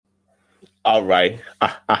All right.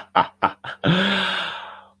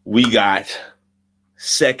 We got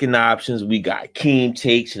second options. We got Keem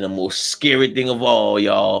takes, and the most scary thing of all,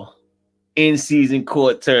 y'all, in-season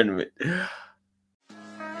court tournament.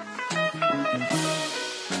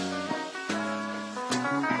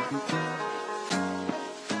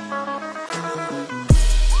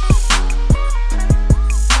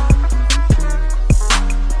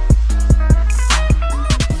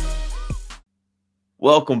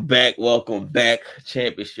 Welcome back. Welcome back.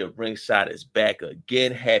 Championship Ringside is back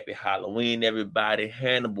again. Happy Halloween, everybody.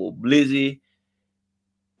 Hannibal Blizzy.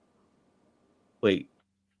 Wait,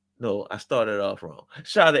 no, I started off wrong.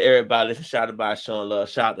 Shout out to everybody. Listen, shout out by Sean Love.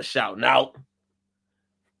 Shout out to Shouting Out.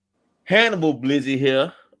 Hannibal Blizzy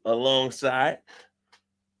here alongside.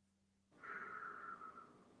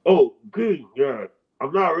 Oh, good, yeah.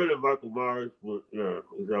 I'm not really Michael Myers, but yeah,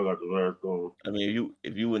 y'all got the mask on. I mean,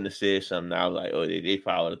 if you wouldn't have said something, I was like, oh, they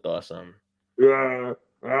probably would have thought something. Yeah,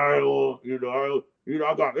 I don't,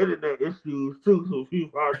 I got internet issues too, so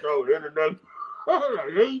people find out internet.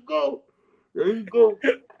 There you go, there you go.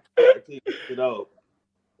 I take it off.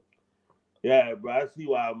 Yeah, bro, I see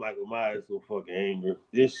why Michael Myers so fucking angry.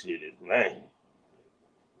 This shit is lame.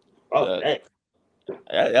 Fuck Uh, that.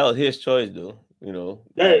 that was his choice, though. You know,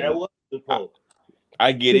 Yeah, that was the fault.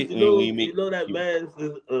 I get Cause it. When you make that mask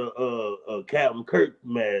is Captain Kirk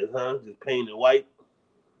mask, huh? Just painted white.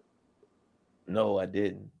 No, I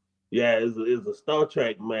didn't. Yeah, it's a Star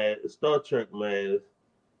Trek mask,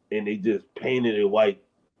 and they just painted it white.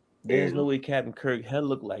 There's no And way Captain Kirk had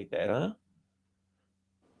looked like that, huh?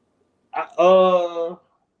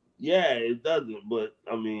 yeah, it doesn't. But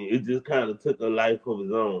I mean, it just kind of took a life of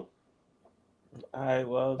its own. All right,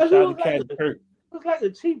 well, Cause it shout out to was Captain Kirk. like a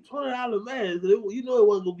cheap $20 mask. It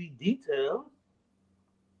wasn't gonna be detailed.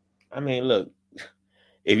 I mean, look,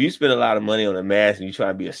 if you spend a lot of money on a mask and you try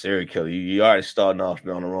to be a serial killer, you already starting off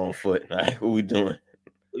on the wrong foot. Right? What we doing?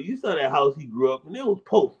 You saw that house he grew up in. It was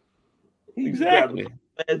post. He just grabbed Exactly.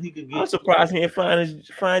 the mask he could get. I'm surprised he didn't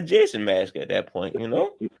find Jason mask at that point. You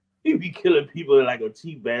know, He be killing people like a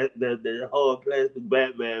cheap that hard plastic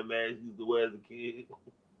Batman mask he used to wear as a kid.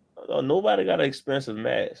 nobody got an expensive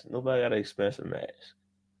mask. Nobody got an expensive mask.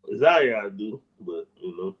 It's all you gotta do, but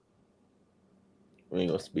we ain't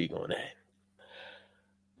gonna speak on that.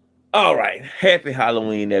 All right, happy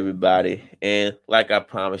Halloween, everybody! And like I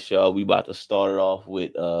promised y'all, we about to start it off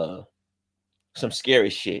with some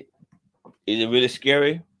scary shit. Is it really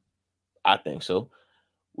scary? I think so.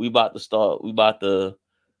 We about to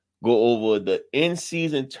go over the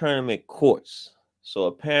in-season tournament courts. So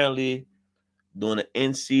apparently, during the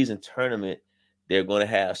in-season tournament, they're going to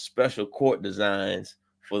have special court designs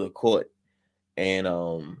for the court. And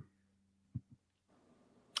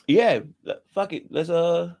yeah, fuck it.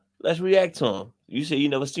 Let's react to them. You say you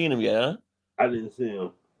never seen them yet, huh? I didn't see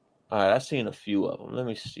him. All right, I've seen a few of them. Let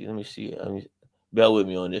me see. Bear with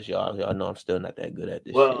me on this, y'all. Y'all know I'm still not that good at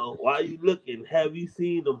this shit. Well, while you looking, have you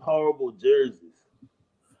seen them horrible jerseys?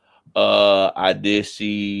 I did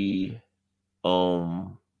see.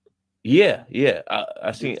 Yeah.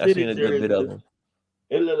 I seen a good bit of them.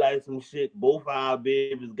 It looked like some shit. Both our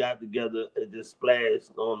babies got together and just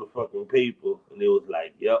splashed on the fucking paper, and it was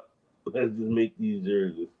like, "Yep, let's just make these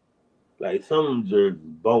jerseys." Like some of them jerseys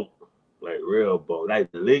bump, like real bump.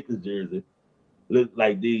 Like the Lakers jersey looked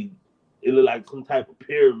like it looked like some type of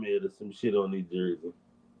pyramid or some shit on these jerseys.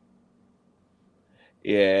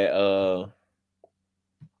 Yeah,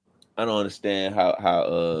 I don't understand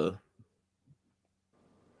how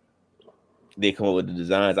they come up with the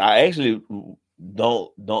designs. I actually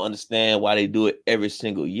don't understand why they do it every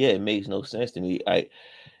single year. It makes no sense to me.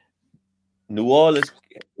 New Orleans,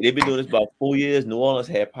 they've been doing this about 4 years. New Orleans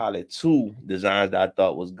had probably 2 designs that I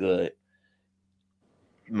thought was good.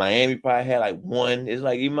 Miami probably had like 1. It's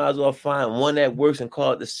like you might as well find one that works and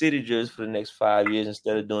call it the city jersey for the next 5 years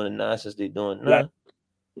instead of doing the nonsense they're doing now.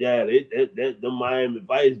 Yeah, the Miami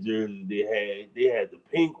Vice jerseys they had the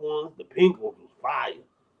pink ones. The pink ones was fire.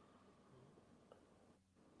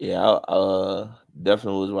 Yeah, I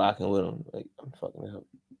definitely was rocking with them. Like I'm fucking up.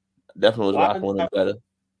 Definitely was rocking with them better.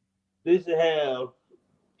 They should have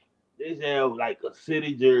like a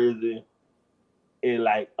city jersey and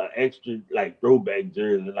like an extra like throwback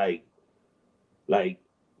jersey, like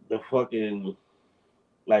the fucking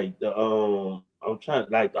like the I'm trying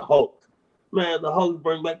like the Hulk. Man, the Hulk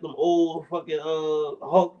bring back them old fucking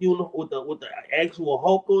Hulk uniform with the actual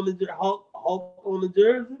Hulk on the Hulk on the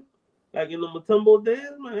jersey, like in the Matumbo days.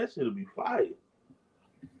 Man, that shit'll be fire.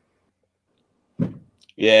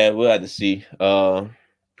 Yeah, we'll have to see.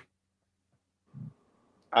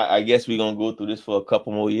 I guess we're gonna go through this for a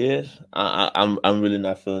couple more years. I'm really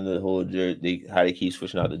not feeling the whole jersey how they keep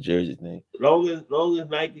switching out the jersey thing. Long as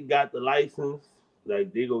Nike got the license,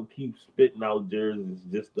 like they gonna keep spitting out jerseys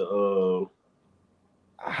just to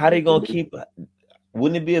How they gonna keep?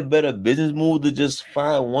 Wouldn't it be a better business move to just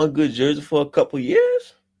find one good jersey for a couple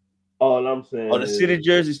years? All I'm saying Or the city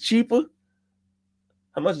jersey's cheaper?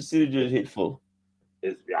 How much the city jersey hit for?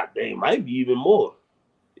 I think it might be even more.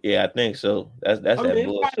 Yeah, I think so. That's that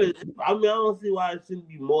bullshit. I don't see why it shouldn't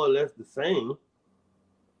be more or less the same.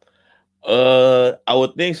 I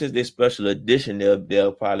would think since they're special edition,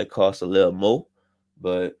 they'll probably cost a little more.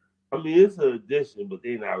 But I mean, it's an edition, but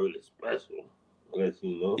they're not really special, unless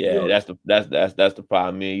you know. Yeah, that's the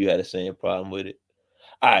problem. Me and you had the same problem with it.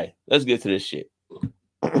 All right, let's get to this shit.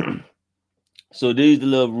 So these the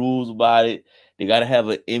little rules about it. They gotta have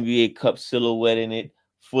an NBA Cup silhouette in it,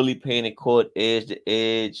 fully painted court edge to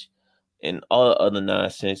edge, and all the other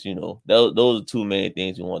nonsense. You know, those are two main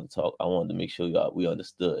things we wanted to talk. I wanted to make sure we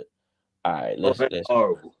understood. All right, let's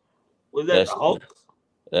horrible. Was that the Hawks?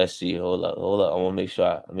 Let's see. Hold up. I want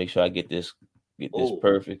to make sure I get this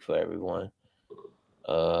perfect for everyone.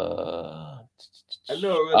 I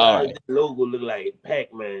never realized the logo looked like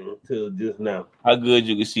Pac-Man until just now. How good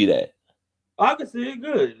you can see that? I can see it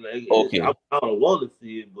good. Like, okay, I don't want to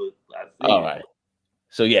see it, but I see it. All right.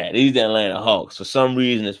 So yeah, these the Atlanta Hawks. For some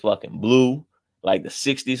reason, it's fucking blue, like the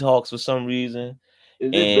 '60s Hawks. For some reason,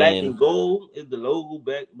 is it black and gold? Is the logo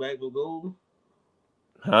black and gold?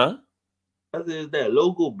 Huh? I said, is that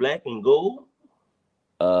logo black and gold?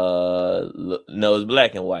 No, it's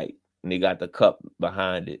black and white, and they got the cup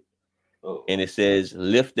behind it, and it says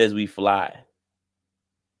 "Lift as we fly."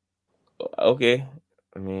 Okay,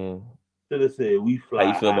 I mean, should have said "We fly."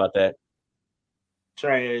 How you feel about that?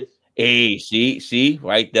 Trash. Hey, see,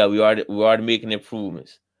 right there, we already making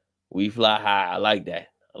improvements. We fly high. I like that.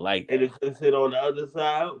 And it could sit on the other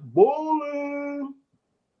side, bowling.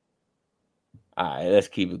 All right, let's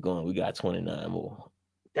keep it going. We got 29 more.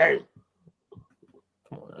 Damn.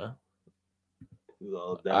 Come on, huh?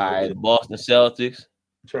 All right, Boston Celtics.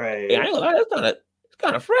 Trash. Hey, I ain't gonna lie, it's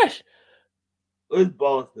kind of fresh. It's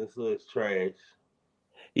Boston, so it's trash.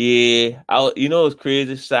 Yeah, it's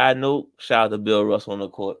crazy. Side note, shout out to Bill Russell on the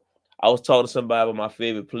court. I was talking to somebody about my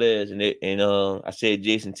favorite players, and I said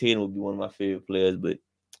Jason Tatum would be one of my favorite players, but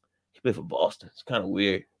he played for Boston. It's kind of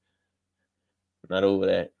weird. Not over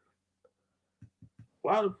that.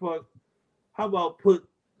 Why the fuck? How about put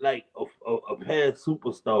like a past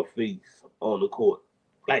superstar face on the court?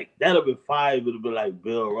 Like that'd have been fire. It would have been like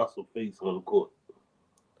Bill Russell face on the court.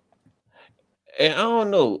 And I don't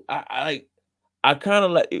know. I kind of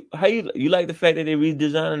like how you like the fact that they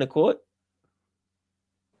redesigning the court.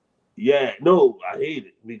 Yeah, no, I hate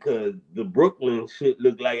it because the Brooklyn shit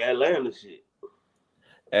look like Atlanta shit.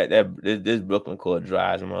 This Brooklyn court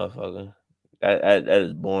dries, motherfucker. That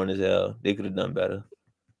is boring as hell. They could have done better.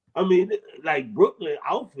 I mean, like Brooklyn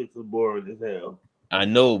outfits are boring as hell. I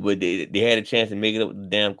know, but they had a chance to make it up with the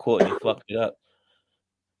damn court and they fucked it up.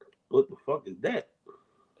 What the fuck is that?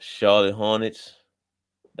 Charlotte Hornets.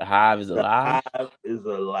 The Hive is alive. The Hive is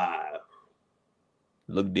alive.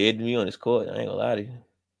 Look dead to me on this court. I ain't gonna lie to you.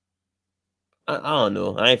 I don't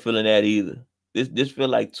know. I ain't feeling that either. This feel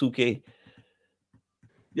like 2K.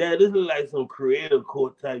 Yeah, this is like some creative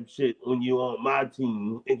court type shit when you on my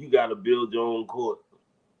team and you gotta build your own court.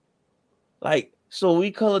 Like, so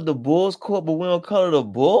we colored the Bulls court, but we don't color the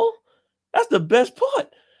Bull? That's the best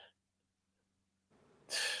part.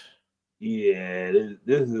 Yeah,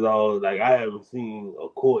 this is all like I haven't seen a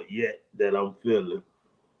court yet that I'm feeling.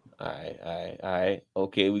 All right.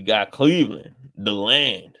 Okay, we got Cleveland, the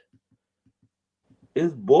land.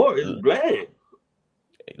 It's boring. It's bland.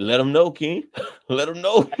 Let them know, King. Let them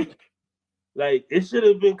know. Like it should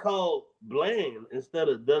have been called bland instead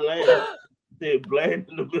of the land. Said bland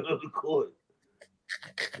in the middle of the court.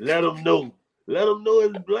 Let them know. Let them know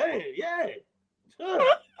it's bland. Yeah.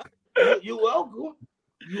 Sure. You're welcome.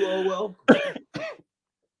 You are welcome.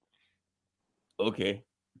 Okay.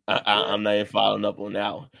 I'm not even following up on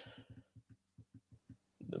that one.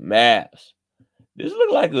 The Mavs. This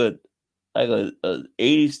look like a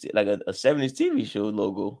 80s, like a 70s TV show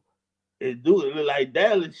logo. It look like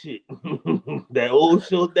Dallas shit. That old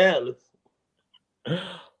show Dallas.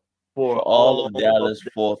 For all of Dallas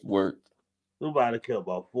Fort Worth. Nobody care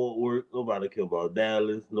about Fort Worth. Nobody care about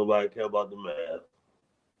Dallas. Nobody care about the Mavs.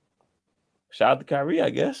 Shout out to Kyrie, I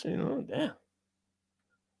guess. Damn.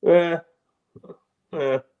 Yeah.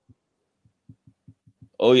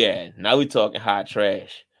 Oh yeah, now we talking hot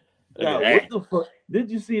trash. Yeah, what the fuck? Did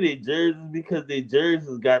you see their jerseys? Because their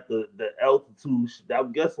jerseys got the altitude.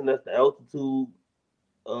 I'm guessing that's the altitude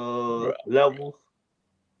Bruh, levels.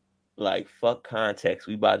 like fuck context.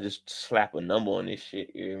 We about to just slap a number on this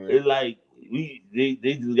shit. You know what I mean? It's like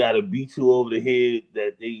they just gotta beat you over the head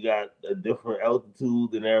that they got a different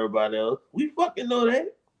altitude than everybody else. We fucking know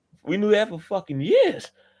that. We knew that for fucking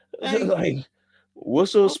years. Like, Like,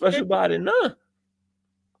 what's so okay, special about it now?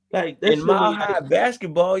 like that In shit Mile was High like,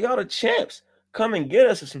 basketball, y'all the champs. Come and get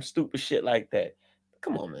us or some stupid shit like that.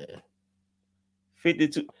 Come on, man.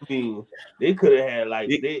 52. I mean, they could have had like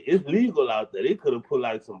It, it's legal out there. They could have put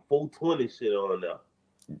like some 420 shit on there.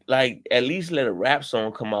 like, at least let a rap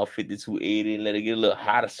song come out 5280 and let it get a little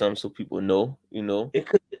hot or something so people know, you know. It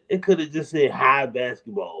could have just said high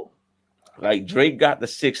basketball. Like Drake got the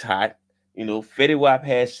 6 hot, you know, Fetty Wap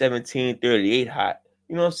had 1738 hot.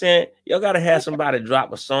 You know what I'm saying? Y'all gotta have somebody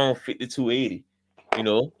drop a song 5280, you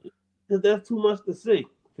know. Cause that's too much to say.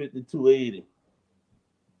 5280.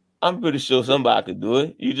 I'm pretty sure somebody could do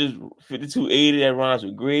it. You just 5280 that rhymes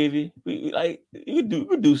with gravy. Like you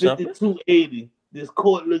could do something. 5280. This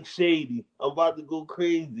court looks shady. I'm about to go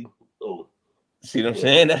crazy. Oh, See what I'm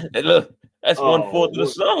saying? Look, that's oh, 1/4 of the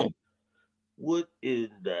song. what in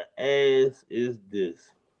the ass is this?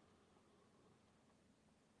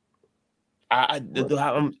 I'm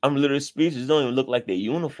literally speechless. It don't even look like their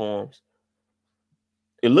uniforms.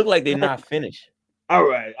 It look like they're not finished. All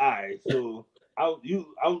right. So I'm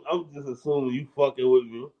just assuming you fucking with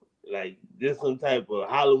me. Like this some type of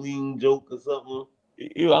Halloween joke or something.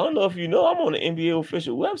 I don't know if you know, I'm on the NBA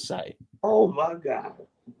official website. Oh my god.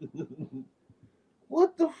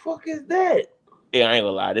 What the fuck is that? Yeah, I ain't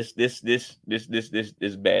gonna lie. This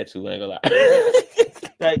bad too. I ain't gonna lie.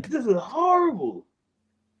 Like this is horrible.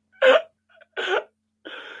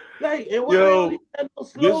 Like, and why Yo, they have no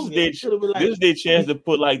slogan? this is their chance to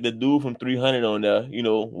put like the dude from 300 on there. You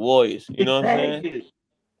know, Warriors. You know what I'm saying?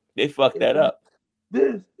 They fucked that up.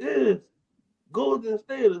 This is Golden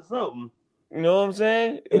State or something. You know what I'm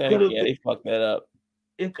saying? They fucked that up.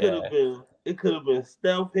 It could have been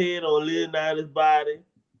Steph head on Leonard's body,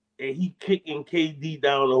 and he kicking KD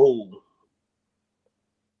down the hole.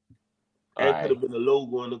 That could have been the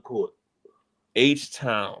logo on the court.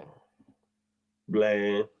 H-Town.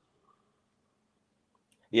 Bland.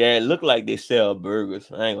 Yeah, it looked like they sell burgers.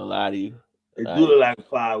 I ain't gonna lie to you. It do look like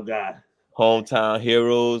Five Guys. Hometown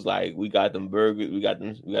heroes, like we got them burgers, we got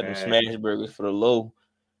them smash burgers for the low.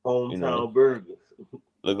 Hometown burgers.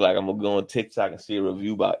 Look like I'm gonna go on TikTok and see a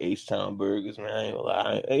review about H-Town burgers, man. I ain't gonna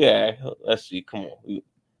lie. Yeah, let's see. Come on.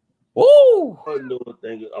 Woo!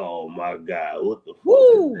 Oh my god, what the fuck?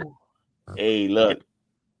 Woo! Hey, look,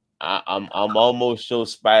 I'm almost sure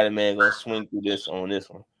Spider-Man gonna swing through this on this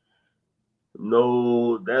one.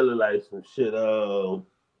 No, that look like some shit.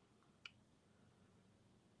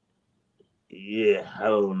 Yeah, I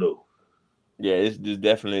don't know. Yeah, this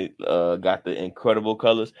definitely got the incredible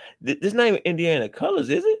colors. This not even Indiana colors,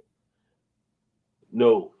 is it?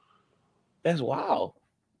 No. That's wild.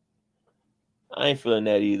 I ain't feeling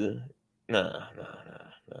that either. Nah.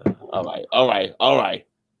 All right.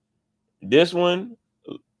 This one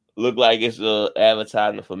look like it's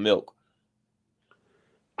advertising for milk.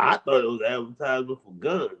 I thought it was advertising for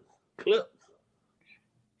guns, clips.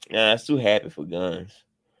 Nah, it's too happy for guns.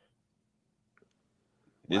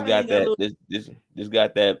 This got that. This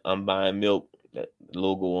got that. I'm buying milk. That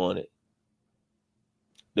logo on it.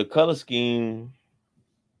 The color scheme.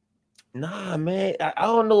 Nah, man. I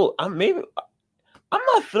don't know. I'm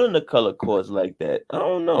not feeling the color codes like that. I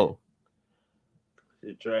don't know.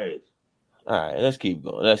 It's trash. All right, let's keep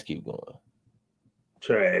going.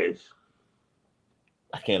 Trash.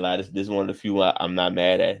 I can't lie. This is one of the few I'm not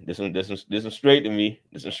mad at. This one straight to me.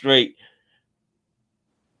 This one straight.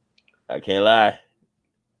 I can't lie.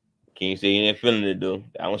 Can't say you ain't feeling it though.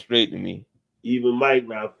 That one straight to me. Even Mike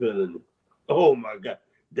not feeling it. Oh my god,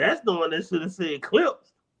 that's the one that should have said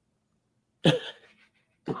clips.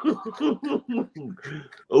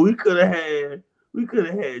 we could have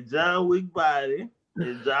had John Wick body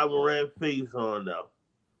and Ja Morant face on them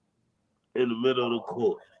in the middle of the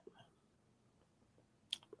court.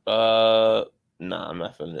 Nah, I'm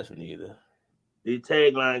not feeling this one either. The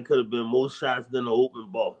tagline could have been more shots than an open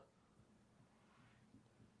ball.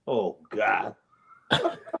 Oh God.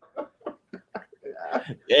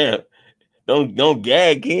 Damn. Don't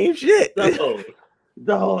gag game shit.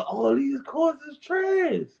 No, all these courts is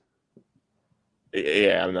trash.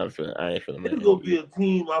 Yeah, I'm not feeling. I ain't feeling it. It's gonna be a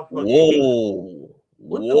team. I fucking hate. Whoa.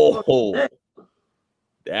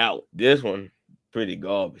 This one pretty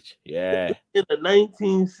garbage. Yeah. In the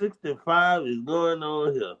 1965 is going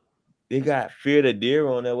on here. They got Fear the Deer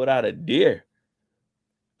on there without a deer.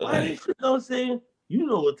 Why you know saying? You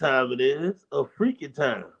know what time it is? A freaking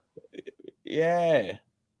time. Yeah.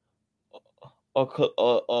 or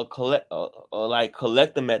collect or like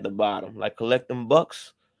collect them at the bottom, like collect them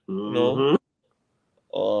bucks, you know. Mm-hmm.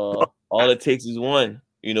 All it takes is one,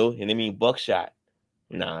 you know, and I mean buckshot.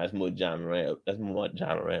 Nah, that's more John Morant. That's more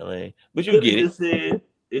John Morant lane. But you Could have get it. just said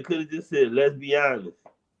it. Could have just said, "Let's be honest."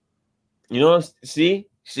 You know what? See.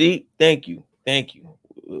 Thank you. Let's be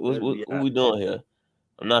What we honest. doing here?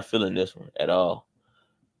 I'm not feeling this one at all.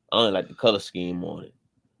 I only like the color scheme on it.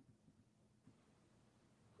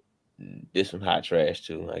 This one hot trash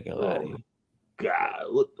too. I can't lie to Oh you. God,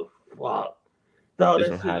 what the fuck? No, This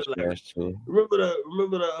that one shit hot look like. trash too. Remember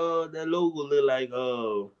the that logo look like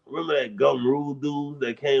remember that Gum Rule dudes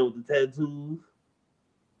that came with the tattoos?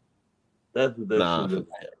 That's what that Nah, shit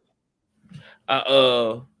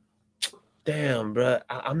look damn, bro.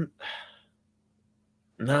 I'm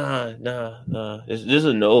nah. This is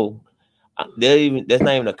a no. That's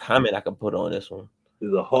not even a comment I can put on this one. like.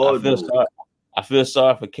 It's a I hard feel dude. sorry. I feel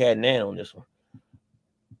sorry for Cat Nan on this one.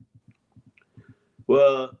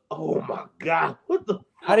 Well, oh my God, what the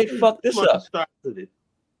How they fuck fuck is this my up? start to this?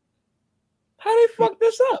 How they fuck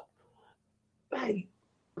this up? Like,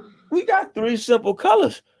 We got 3 simple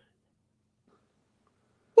colors.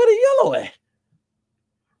 Where the yellow at?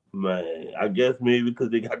 man, I guess maybe because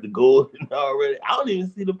they got the gold in already. I don't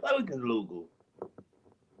even see the Pelicans logo.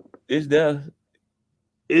 It's there.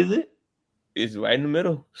 Is it? It's right in the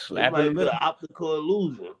middle. It Slap in the might be an middle. optical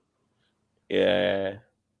illusion. Yeah.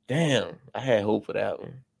 Damn. I had hope for that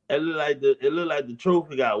one. It look like the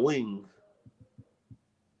trophy got wings.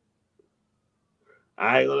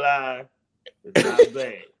 I ain't gonna lie, it's not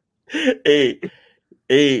bad.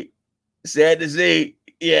 hey, sad to say,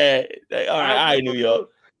 yeah. Like, all right, New York.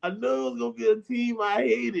 I knew it was gonna be a team I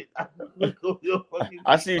hated. I knew it was gonna be a fucking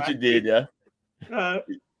I team see what you I did hated. there.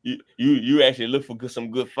 You actually look for some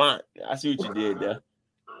good font. I see what you did there.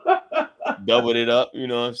 Doubled it up, you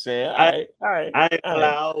know what I'm saying? All right. I ain't gonna lie,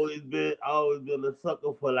 I always been a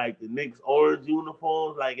sucker for like the Knicks orange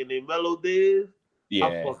uniforms, like in their mellow days.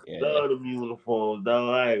 I fucking love them uniforms,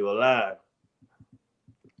 dog. I ain't gonna lie.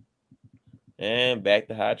 And back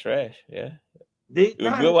to hot trash. Yeah. It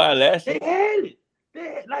was good while it lasted. They had it.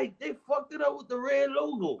 They fucked it up with the red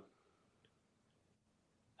logo.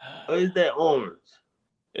 Or is that orange?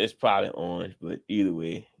 It's probably orange, but either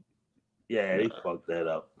way. Yeah, they fucked that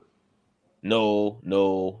up. No.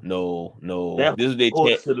 That This is their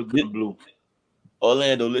chance. should have been blue.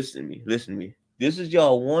 Orlando, listen to me. This is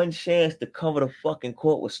y'all one chance to cover the fucking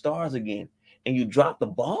court with stars again, and you drop the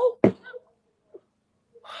ball.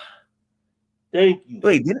 Thank you.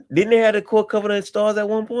 Wait, didn't they have the court covered in stars at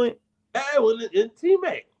one point? Yeah, well, in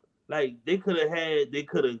T-Mac, like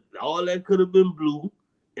all that could have been blue,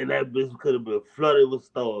 and that bitch could have been flooded with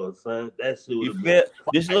stars, son. That shit would have been.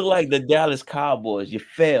 This look like the Dallas Cowboys. You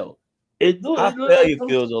failed. How failure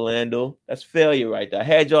feels, Orlando. That's failure right there. I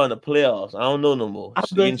had y'all in the playoffs. I don't know no more.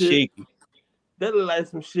 It's getting shaky. That look like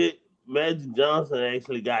some shit Magic Johnson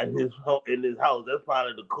actually got in his house. That's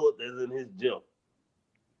probably the court that's in his gym.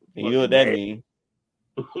 And you know what that means?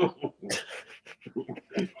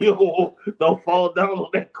 Yo, don't fall down on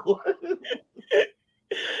that court.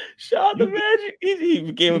 Shout out to Magic. He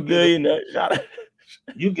became a billionaire. Shout out.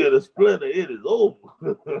 You get a splitter, it is over.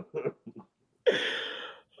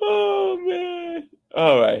 Oh man.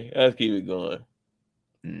 All right, let's keep it going.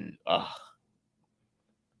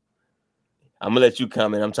 I'm gonna let you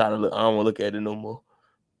comment. I'm trying to look. I don't want to look at it no more.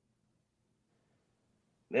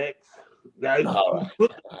 Next. Like,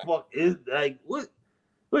 what the fuck is like what?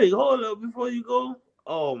 Wait, hold up before you go.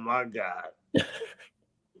 Oh my God.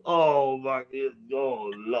 Oh my God.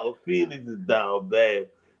 Oh Lord, Phoenix is down bad.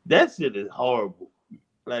 That shit is horrible.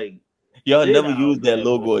 Like y'all never used that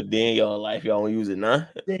logo a day in y'all life. Y'all don't use it now.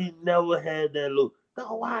 They never had that logo.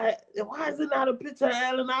 No, why is it not a picture of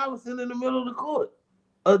Allen Iverson in the middle of the court?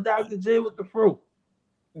 Or Dr. J with the fro?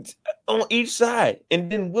 On each side,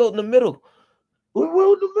 and then Wilt in the middle.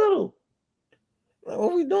 Wilt in the middle. Like,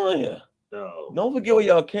 what we doing here? No. Don't forget where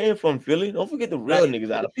y'all came from, Philly. Don't forget the real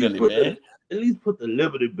niggas out of Philly, man. At least put the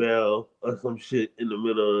Liberty Bell or some shit in the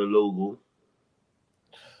middle of the logo.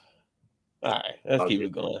 All right, let's keep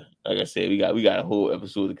it going. Like I said, we got a whole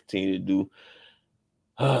episode to continue to do.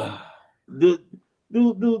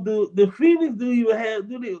 Do Phoenix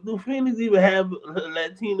do Phoenix even have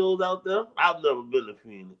Latinos out there? I've never been to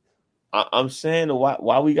Phoenix. I'm saying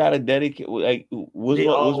why we gotta dedicate like what's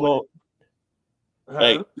wrong?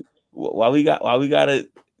 Like why we gotta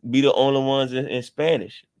be the only ones in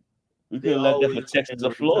Spanish? We could have left that for Texas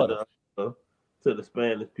or Florida. To the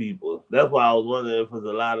Spanish people. That's why I was wondering if there's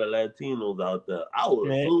a lot of Latinos out there. I would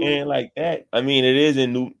assume. And like that. I mean, it is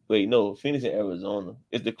in Phoenix in Arizona.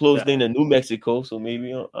 It's the closest thing to New Mexico, so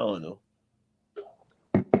maybe I don't know.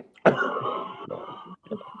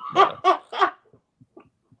 Nah.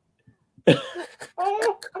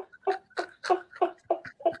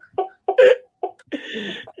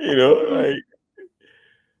 You know, like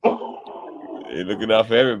they're looking out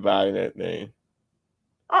for everybody in that thing.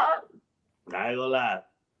 I ain't gonna lie.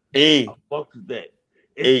 Hey, Fuck with that.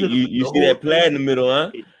 It hey, should have been you the see whole that plaid in thing. the middle,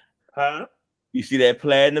 huh? Huh? You see that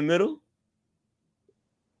plaid in the middle?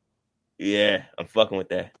 Yeah, I'm fucking with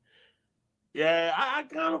that. Yeah, I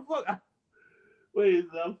kind of fuck. Wait,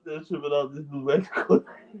 I'm still tripping off this New Mexico.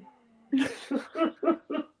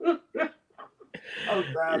 I'm You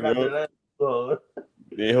trying not to know, laugh. So.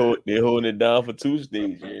 they're holding it down for 2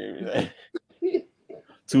 states. Yeah, like,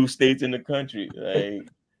 2 states in the country. Like,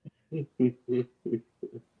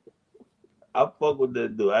 I fuck with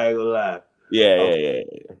that dude. I ain't gonna lie. yeah.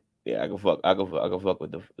 I can fuck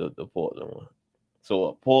with the Portland one.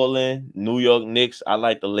 So Portland, New York Knicks. I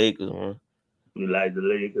like the Lakers one. You like the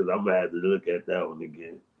Lakers? I'm gonna have to look at that one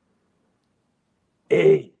again.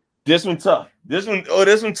 Hey, This one tough. This one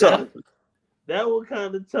tough. that one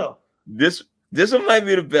kind of tough. This one might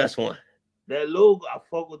be the best one. That logo, I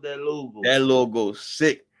fuck with that logo. That logo's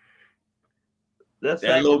sick. That's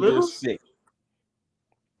That Sacramento. logo's sick.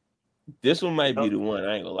 This one might be the one.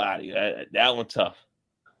 I ain't gonna lie to you. That one tough.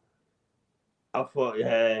 I fuck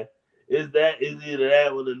yeah. Is either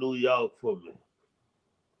that one or New York for me?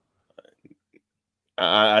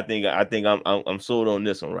 I think I'm sold on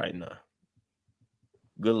this one right now.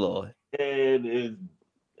 Good Lord. And it's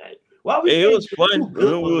like, why we Hey, it was fun. we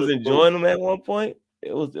was enjoying them at one point.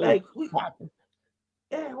 It was like popping.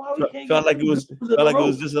 Yeah, why we can't felt get like it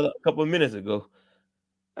was just a couple of minutes ago.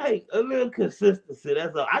 Like a little consistency.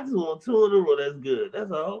 That's all. I just want 2 in a row. That's good.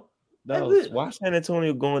 That's all. No, why San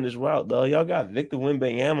Antonio going this route, though? Y'all got Victor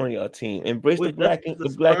Wembanyama on your team. Embrace the black and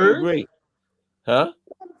gray. Huh?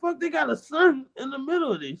 What the fuck? They got a sun in the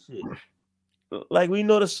middle of this shit. Like, we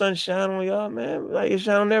know the sun shine on y'all, man. Like, it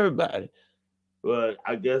shine on everybody. But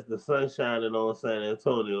I guess the sun shining on San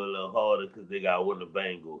Antonio a little harder because they got one of the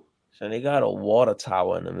Bengals. So they got a water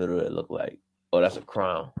tower in the middle that look like, oh, that's a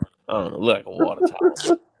crown. I don't know, look like a water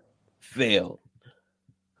tower. Failed.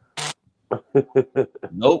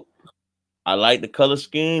 Nope. I like the color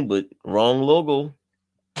scheme, but wrong logo.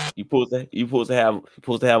 You supposed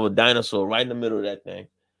to have a dinosaur right in the middle of that thing.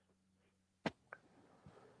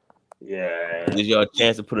 Yeah. Gives y'all a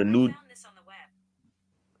chance to put a new.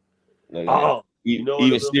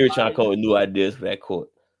 Even Siri trying to come with new ideas for that court.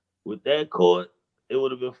 With that court, it would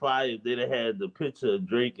have been fire if they'd have had the picture of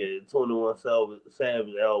Drake and 21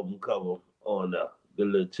 Savage album cover on the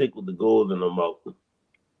little chick with the gold in her mouth.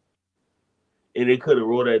 And they could have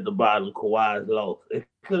wrote at the bottom Kawhi's loss. It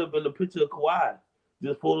could have been a picture of Kawhi.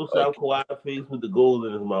 Just Photoshop Kawhi's face with the gold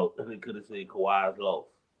in his mouth, and it could have said Kawhi's loss.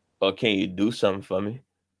 Or can you do something for me?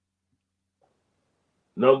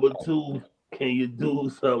 Number 2, can you do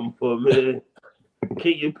something for me?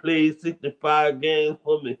 Can you play 65 games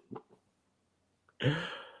for me?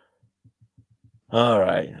 All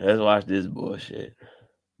right, let's watch this bullshit.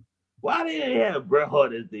 Why they ain't have Bret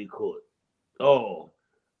Hart as their court? Oh,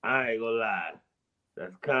 I ain't gonna lie.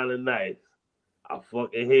 That's kind of nice. I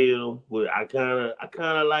fucking hate him, but I kind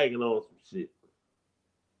of like it on some shit.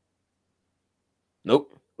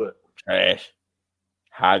 Nope. But trash.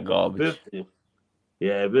 Hot garbage. 50.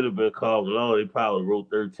 Yeah, if it had been Karl Malone, they probably wrote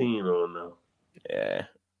 13 on now. Yeah.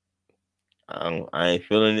 I ain't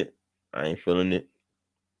feeling it.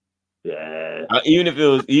 Yeah. Even if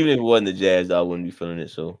it wasn't the Jazz, I wouldn't be feeling it.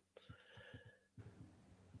 So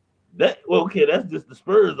that's just the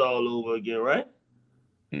Spurs all over again, right?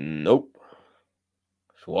 Nope.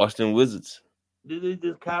 It's Washington Wizards. Did they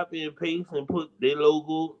just copy and paste and put their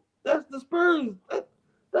logo? That's the Spurs.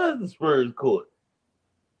 That's the Spurs court.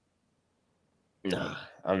 Nah,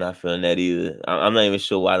 I'm not feeling that either. I'm not even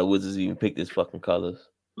sure why the Wizards even picked this fucking colors.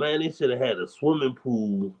 Man, they should have had a swimming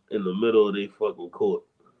pool in the middle of their fucking court.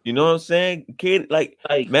 You know what I'm saying? Kid, like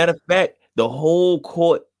matter of fact, the whole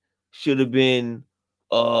court should have been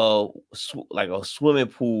like a swimming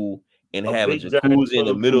pool and have a jacuzzi in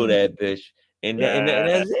the middle of that bitch. And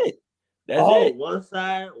that's it. That's it. One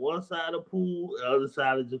side of pool, the other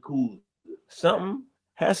side of jacuzzi. Something.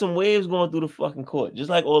 Had some waves going through the fucking court. Just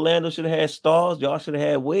like Orlando should have had stars, y'all should have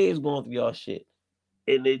had waves going through y'all shit.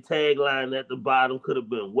 And their tagline at the bottom could have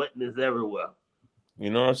been wetness everywhere.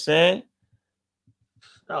 You know what I'm saying?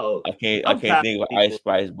 Oh, I can't think of an Ice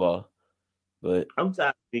Spice ball. But I'm tired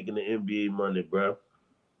of making the NBA money, bro.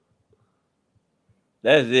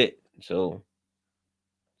 That's it. So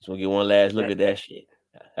we'll get one last look at that shit.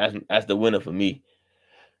 That's the winner for me.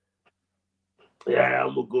 Yeah,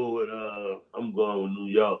 I'm going with New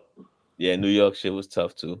York. Yeah, New York shit was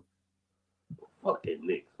tough too. Fucking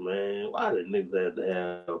Knicks, man. Why the Knicks have to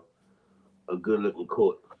have a good looking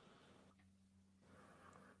court?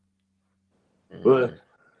 But Mm.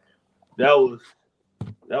 that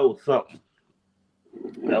was something.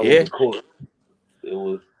 That was Yeah, the court. It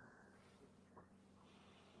was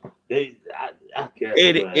I guess,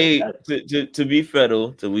 man. to be fair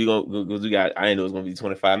though, we got. I know it's gonna be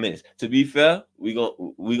 25 minutes. To be fair, we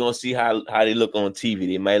gonna see how they look on TV.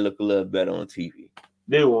 They might look a little better on TV.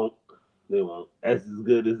 They won't. They won't. That's as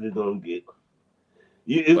good as it's gonna get.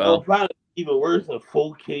 It's gonna Well, probably be even worse than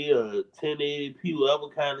 4K or 1080p, whatever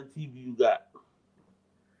kind of TV you got.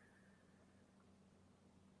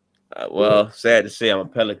 sad to say, I'm a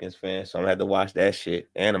Pelicans fan, so I'm gonna have to watch that shit.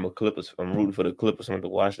 And I'm a Clippers. I'm rooting for the Clippers. So I'm gonna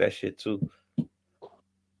have to watch that shit too.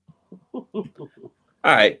 All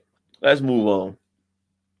right, let's move on.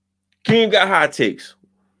 Keem got hot takes.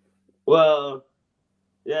 Well,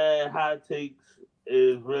 yeah, hot takes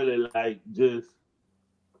is really like just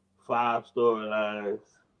 5 storylines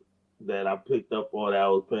that I picked up on that I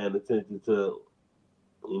was paying attention to,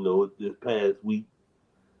 this past week.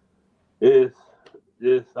 It's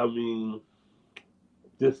just, I mean,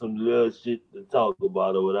 just some little shit to talk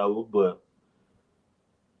about or whatever. But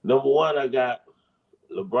number one, I got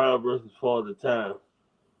LeBron versus Father Time.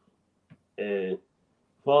 And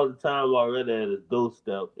Father Time already at his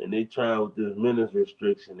doorstep, and they trying with this minutes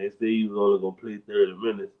restriction. They say he was only going to play 30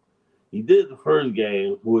 minutes. He did the first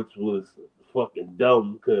game, which was fucking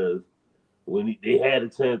dumb because when they had a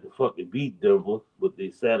chance to fucking beat Denver, but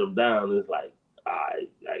they sat him down. It's like, all right,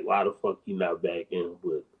 like why the fuck he not back in?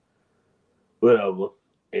 But whatever.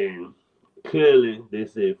 And clearly they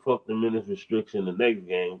said fuck the minutes restriction the next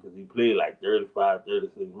game because he played like 35,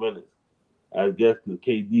 36 minutes. I guess because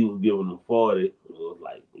KD was giving him 40, it was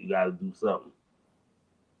like you got to do something.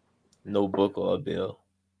 No book or a bill.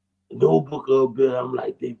 No Booker bill. I'm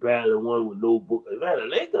like they barely won with no Booker. Man, the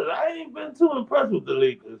Lakers, I ain't been too impressed with the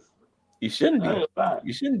Lakers. You shouldn't I be. ain't lying.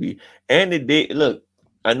 You shouldn't be. And look,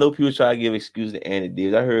 I know people try to give excuse to Anthony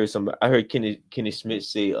Davis. I heard Kenny Smith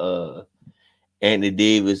say Anthony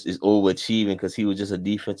Davis is overachieving because he was just a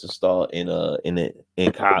defensive star in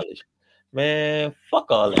college. Man, fuck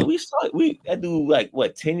all that. That dude like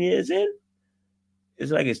what 10 years in?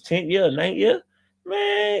 It's like his 10th year, 9th year.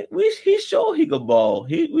 Man, he showed he could ball.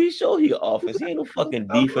 We showed he could offense. He ain't no fucking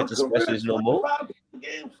A defensive career specialist no more. 25-point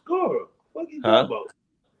game scorer. What you Huh? talking about?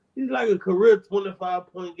 He's like a career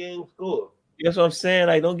 25-point game scorer. That's what I'm saying.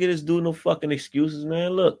 Like, don't get this dude no fucking excuses,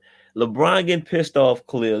 man. Look, LeBron getting pissed off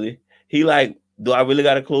clearly. He like, do I really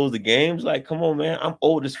gotta close the games? Like, come on, man. I'm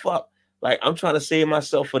old as fuck. Like, I'm trying to save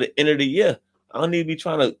myself for the end of the year. I don't need to be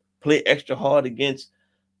trying to play extra hard against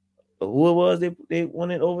who it was they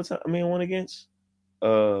won it overtime. I mean, won against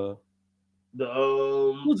The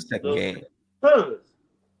who was the second game? Suns.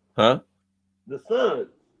 Huh? The Suns.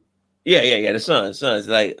 Yeah. The Suns.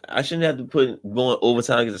 Like, I shouldn't have to going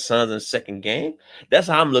overtime against the Suns in the second game. That's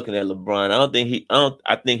how I'm looking at LeBron.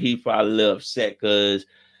 I think he probably a little upset because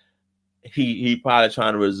he probably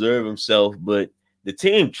trying to reserve himself, but the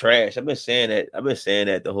team trash. I've been saying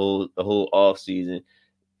that the whole off season.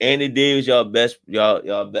 Anthony Davis, y'all best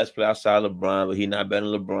player outside LeBron, but he not better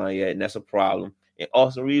than LeBron yet, and that's a problem. And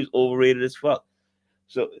Austin Reeves overrated as fuck.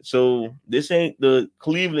 So this ain't the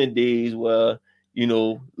Cleveland days where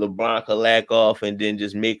LeBron could lack off and then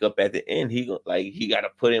just make up at the end. He got to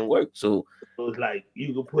put in work. So it's like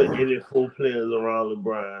you can put any 4 players around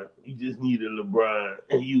LeBron. You just needed LeBron,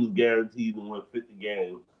 and he was guaranteed to win 50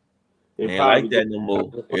 games. It ain't like that no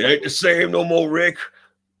more. It ain't the same no more, Rick.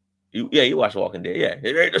 You watch Walking Dead. Yeah,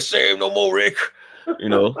 it ain't the same no more, Rick.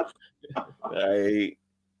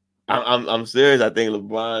 I'm serious. I think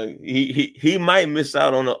LeBron he might miss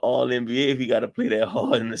out on the All NBA if he got to play that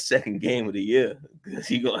hard in the second game of the year because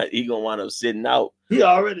he gonna wind up sitting out. He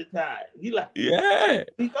already tired. He like he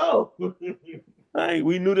go. Like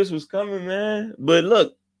we knew this was coming, man. But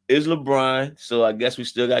look, it's LeBron, so I guess we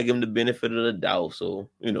still gotta give him the benefit of the doubt. So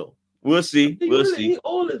we'll see. He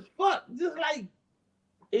old as fuck, just like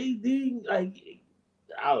AD. Like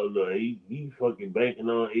I don't know. He fucking banking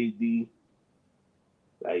on AD.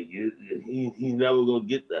 Like he's never gonna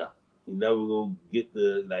get there. He's never gonna get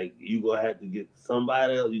the you gonna have to get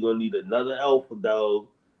somebody else. You're gonna need another alpha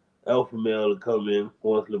male to come in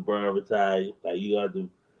once LeBron retires. Like you got to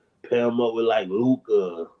pair him up with like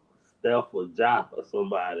Luka, Steph, or Jock or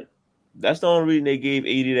somebody. That's the only reason they gave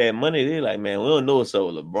AD that money. They're like, man, we don't know what's up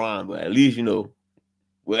with LeBron, but at least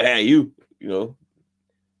we'll have you.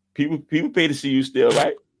 People pay to see you still,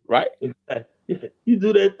 right? Right? You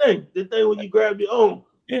do that thing when you grab your own.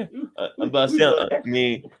 Yeah, I'm about to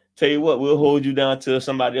say. Tell you what, we'll hold you down till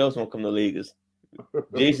somebody else won't come to Lakers.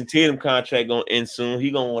 Jason Tatum contract gonna end soon.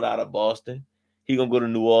 He gonna want out of Boston. He gonna go to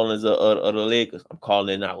New Orleans or the Lakers. I'm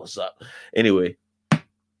calling it now. What's up? Anyway. All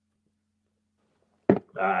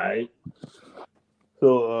right.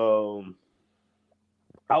 So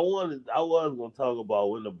I was gonna talk about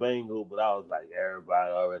when the Bengals, but I was like,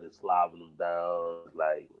 everybody already slobbing them down.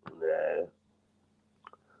 Like, nah.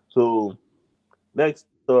 So next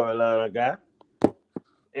storyline I got,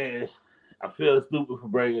 and I feel stupid for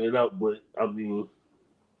bringing it up, but I mean,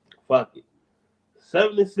 fuck it.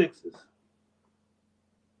 76ers.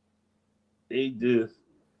 They just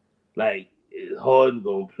like, is Harden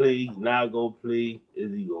gonna play? Not gonna play?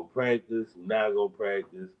 Is he gonna practice? Not gonna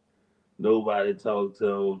practice? Nobody talked to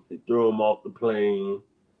him. They threw him off the plane.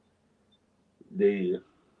 They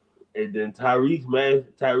and then Tyrese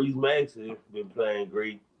Maxey been playing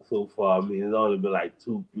great so far. I mean, it's only been like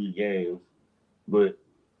 2-3 games, but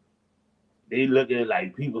they look at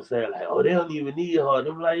like people saying like, oh, they don't even need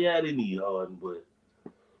Harden. I'm like, yeah, they need Harden, but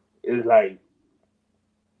it's like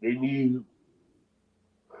they need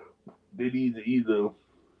to either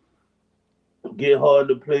get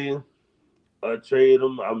Harden to play or trade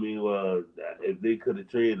him. I mean, well, if they could have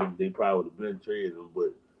traded him, they probably would have been traded him.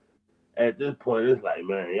 But at this point, it's like,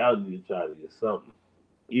 man, y'all need to try to get something.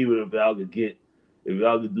 Even if y'all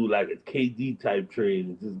could do like a KD type trade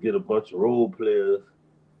and just get a bunch of role players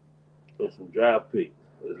and some draft picks.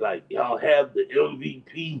 It's like y'all have the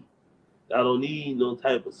MVP. Y'all don't need no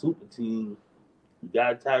type of super team. You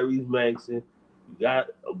got Tyrese Maxey. You got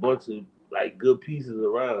a bunch of like good pieces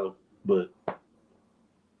around, but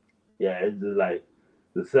yeah, it's just like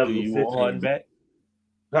the 76ers. Do you want Harden back?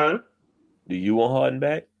 Huh? Do you want Harden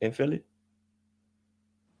back in Philly?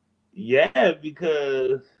 Yeah,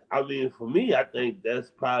 because I mean, for me, I think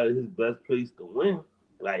that's probably his best place to win.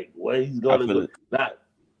 Like where he's gonna go. Not,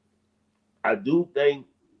 I do think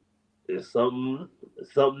there's something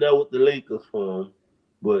there with the Lakers for him,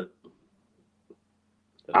 but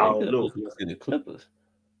I don't know. The Clippers.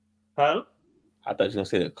 Huh? I thought you were gonna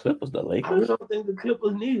say the Clippers, the Lakers. I don't think the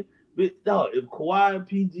Clippers need it. But no, if Kawhi and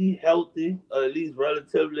PG healthy, or at least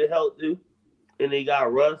relatively healthy, and they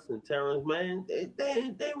got Russ and Terrence Mann, they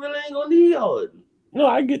really ain't gonna need Harden. No,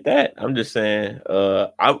 I get that. I'm just saying,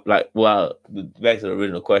 I like. Well, back to the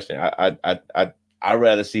original question. I'd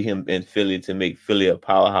rather see him in Philly to make Philly a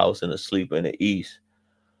powerhouse and a sleeper in the East.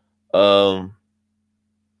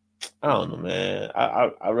 I don't know, man.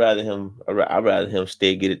 I'd rather him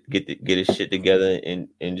stay get his shit together and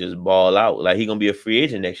just ball out. Like he gonna be a free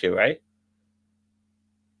agent next year, right?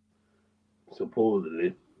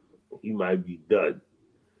 Supposedly, he might be done.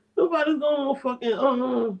 Nobody's gonna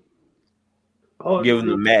fucking give him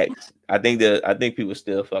the max. I think people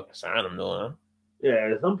still fucking sign him though, huh?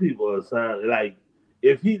 Yeah, some people are signing like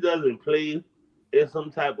if he doesn't play, it's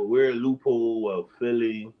some type of weird loophole where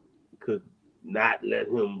Philly could not let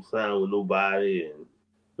him sign with nobody, and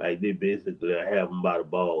like they basically have him by the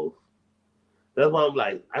balls. That's why I'm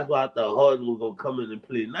like, that's why I thought Harden was gonna come in and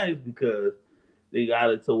play nice because they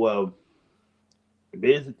got it to well,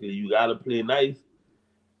 basically you gotta play nice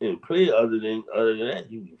and play other than that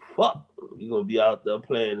you fuck. You're gonna be out there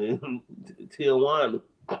playing in Tijuana.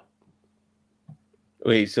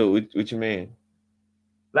 Wait, so what you mean?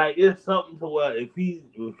 Like it's something to where if he's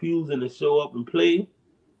refusing to show up and play,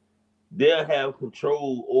 they'll have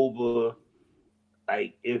control over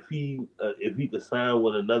like if he could sign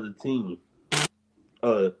with another team,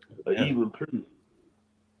 or even play.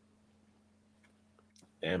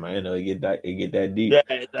 Damn, I didn't know it get that deep. Yeah,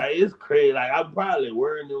 like, it's crazy. Like I'm probably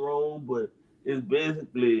wording it wrong, but it's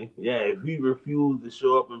basically if he refused to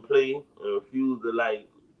show up and play and refused to like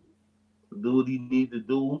do what he need to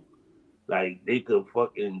do, like they could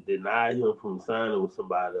fucking deny him from signing with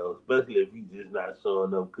somebody else, especially if he's just not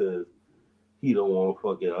showing up because he don't want to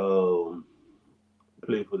fucking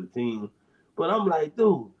play for the team. But I'm like,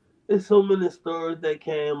 dude, there's so many stories that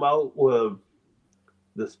came out where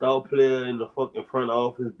the star player in the fucking front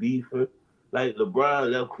office beefing. Like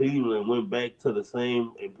LeBron left Cleveland, went back to the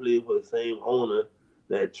same and played for the same owner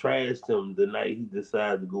that trashed him the night he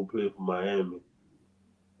decided to go play for Miami.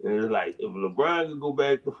 And it's like if LeBron could go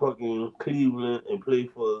back to fucking Cleveland and play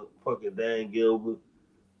for fucking Dan Gilbert,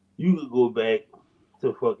 you could go back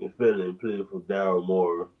to fucking Philly and play for Daryl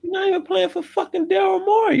Morey. You're not even playing for fucking Daryl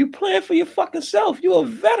Morey. You playing for your fucking self. You're a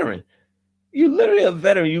veteran. You literally a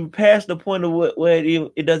veteran. You passed the point of where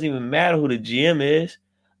it doesn't even matter who the GM is.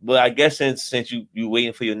 But I guess since you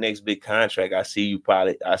waiting for your next big contract, I see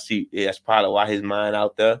that's probably why his mind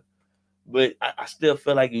out there. But I still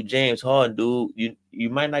feel like you James Harden, dude. You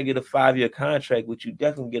might not get a 5-year contract, but you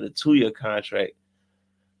definitely get a 2-year contract.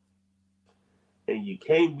 and you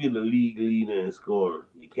can't be the league leader in scoring.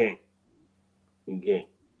 You can't. You can't.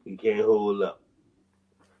 You can't hold up.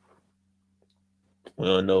 We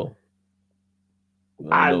don't know. We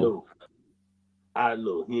don't I know. know. I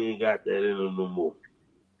know. He ain't got that in him no more.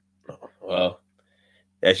 Well,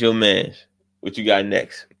 that's your man's. What you got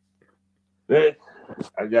next? Next,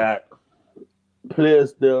 I got players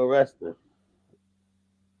still resting.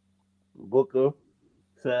 Booker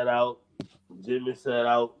sat out. Jimmy sat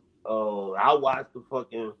out. I watched the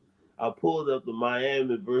fucking. I pulled up the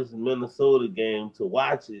Miami versus Minnesota game to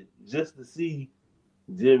watch it just to see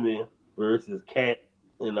Jimmy versus Cat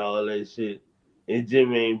and all that shit. And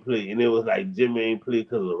Jimmy ain't play. And it was like Jimmy ain't play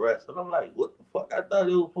because of the rest. And I'm like, what the fuck? I thought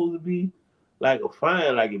it was supposed to be like a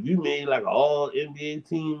fine. Like if you made like an all NBA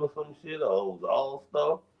team or some shit or it was all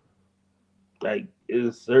star, like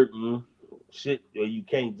it's certain shit where you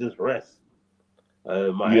can't just rest.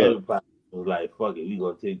 You Miami probably was like, fuck it, we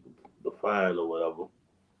gonna take the fine or whatever.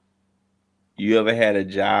 you ever had a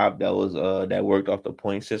job that was that worked off the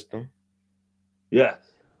point system? Yes.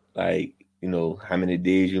 Like, you know, how many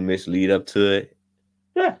days you missed lead up to it?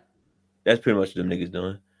 Yeah. That's pretty much what them niggas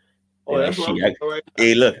doing. They Oh, like that's what I'm shit. doing right now.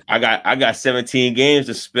 Hey, look, I got 17 games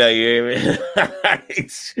to spare you.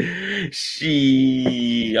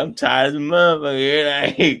 Shit, I'm tired as a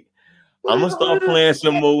motherfucker. Like, I'm gonna start playing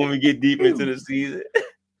some more when we get deep into the season.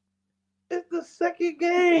 It's the second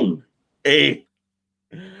game. Hey,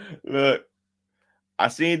 look, I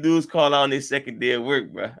seen dudes call on their second day of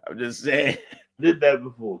work, bro. I'm just saying. Did that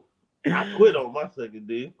before. I quit on my second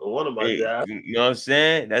day on one of my Hey, jobs. you know what I'm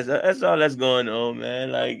saying? That's all that's going on,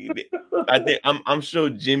 man. Like, I think I'm sure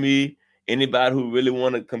Jimmy, anybody who really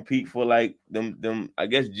want to compete for like them, I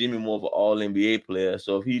guess Jimmy more of an all NBA player.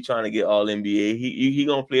 So if he trying to get all NBA, he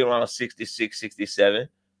gonna play around 66, 67.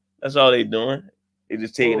 That's all they doing. They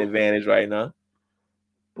just taking advantage right now.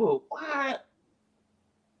 But why?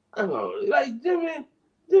 I don't know. Like Jimmy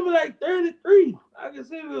like 33. I can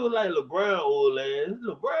see if it was like LeBron old ass.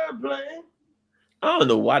 LeBron playing. I don't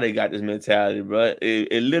know why they got this mentality, bro.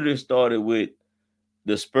 It literally started with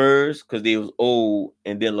the Spurs because they was old,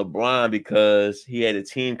 and then LeBron because he had a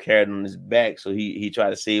team carried on his back, so he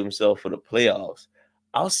tried to save himself for the playoffs.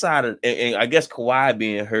 Outside of, and I guess Kawhi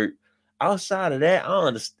being hurt, outside of that,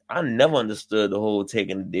 I never understood the whole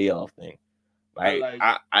taking the day off thing. Like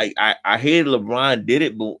I hated LeBron did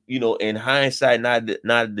it, but you know, in hindsight, not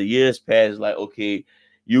the years past, like okay,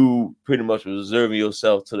 you pretty much reserving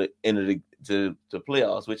yourself to the end of the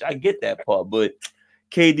playoffs, which I get that part, but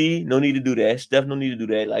KD, no need to do that. Steph, no need to do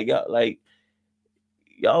that.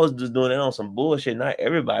 Y'all was just doing that on some bullshit. Not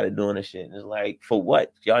everybody doing this shit. It's like, for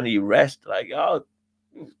what? Y'all need rest. Like, y'all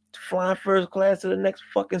flying first class to the next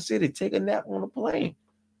fucking city. Take a nap on the plane.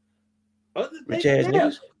 Rich ass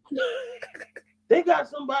niggas. They got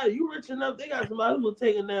somebody, you rich enough, they got somebody who will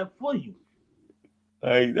take a nap for you.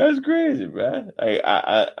 Like, that's crazy, bro. Like,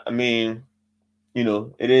 I mean, you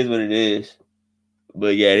know, it is what it is.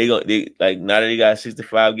 But yeah, they like now that they got a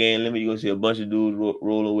 65 game limit, you gonna see a bunch of dudes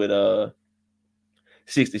rolling with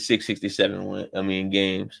 66, 67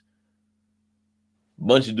 games.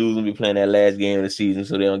 Bunch of dudes gonna be playing that last game of the season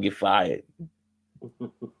so they don't get fired.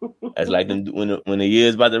 That's like them when the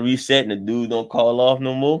year's about to reset and the dudes don't call off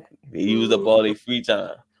no more. They use up all their free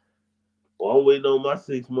time. Well, I'm waiting on my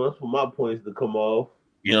 6 months for my points to come off.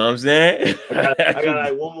 You know what I'm saying? I got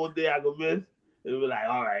like one more day I can miss. It'll be like,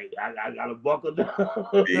 all right, I gotta buckle down.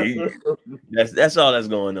 That's all that's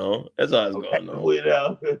going on. That's all that's going on. Wait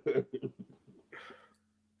out.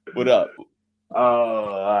 What up? All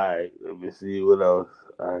right. Let me see what else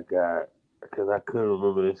I got. Because I couldn't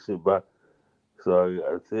remember this shit. But so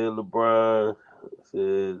I said LeBron, I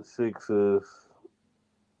said Sixers,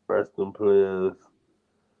 Preston players.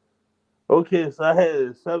 Okay, so I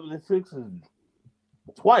had 76ers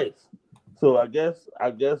twice. So I guess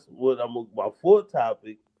what my fourth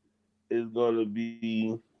topic is gonna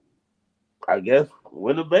be, I guess,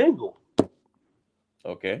 Winnebago.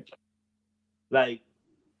 Okay. Like,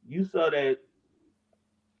 you saw that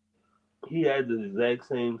he had the exact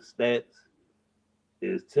same stats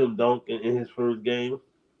as Tim Duncan in his first game.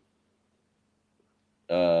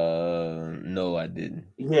 No, I didn't.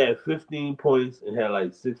 He had 15 points and had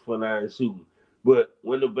like 6 for 9 shooting. But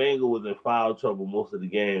when the Bengal was in foul trouble most of the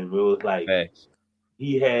game, it was like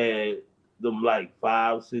he had them like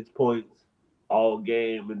 5-6 points all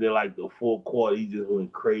game, and then like the fourth quarter, he just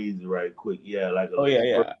went crazy right quick. Yeah, like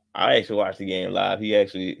yeah. I actually watched the game live. He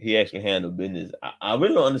actually handled business. I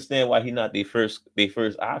really don't understand why he not their first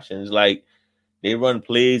options. Like, they run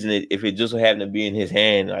plays, and if it just so happened to be in his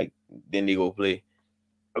hand, like, then they go play.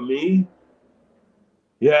 I mean,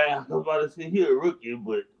 yeah, I was about to say he's a rookie,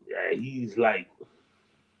 but yeah, he's like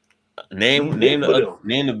Name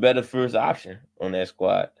the better first option on that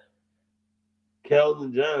squad.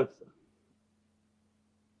 Keldon Johnson.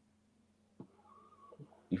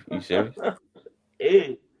 You serious?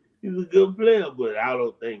 Hey, he's a good player, but I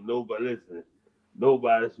don't think nobody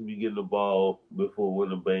should be getting the ball before when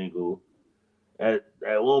the Bengals. At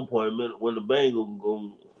one point, when the Bengals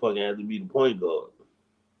gonna fucking have to be the point guard.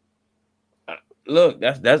 Look,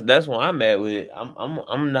 that's where I'm at with it.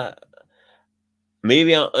 I'm not.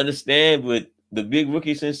 Maybe I understand, but the big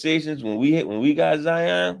rookie sensations when we got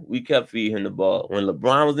Zion, we kept feeding him the ball. When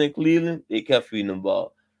LeBron was in Cleveland, they kept feeding the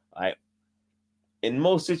ball. Like in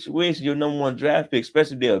most situations, your number one draft pick,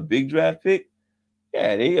 especially if they're a big draft pick,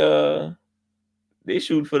 yeah, they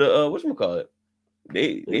shoot for the whatchamacallit.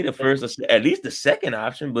 They the first, at least the second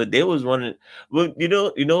option, but they was running. Well, you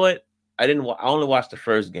know what? I only watched the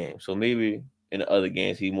first game, so maybe in the other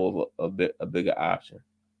games he's more of a bigger option.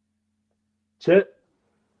 Chet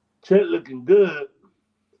looking good.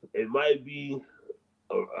 It might be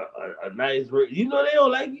a nice. You know they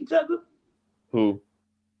don't like each other. Who?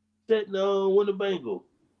 Chet won the Bengals.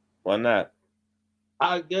 Why not?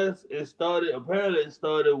 I guess apparently it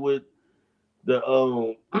started with the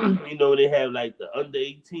you know they have like the under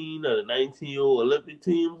 18 or the 19-year-old Olympic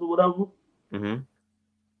teams or whatever. Mm-hmm.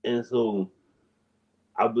 And so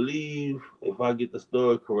I believe if I get the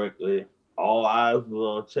story correctly, all eyes were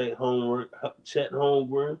on Chet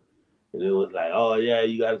Holmgren. And it was like, oh yeah,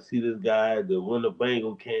 you got to see this guy. The when the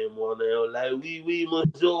Bengal came on there, like we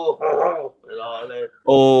monsieur and all that.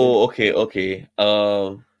 Oh, okay.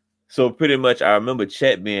 So pretty much, I remember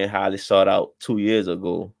Chet being highly sought out 2 years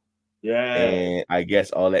ago. Yeah. And I guess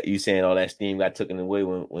all that steam got taken away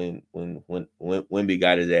when Wemby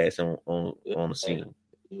got his ass on the scene.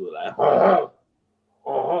 You were like,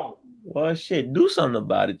 Well, shit, do something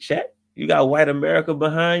about it, Chet. You got white America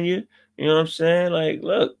behind you. You know what I'm saying? Like,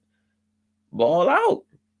 look, ball out.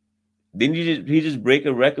 Didn't he just break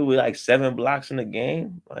a record with like 7 blocks in the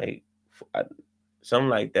game? Like, something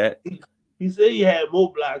like that. He said he had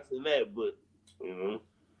more blocks than that, but you know.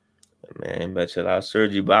 Man, bet you out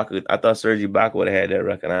Serge Ibaka. I thought Serge Ibaka would have had that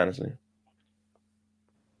record, honestly.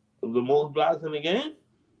 The most blocks in the game?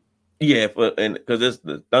 Yeah, because it's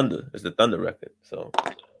the Thunder. It's the Thunder record. So.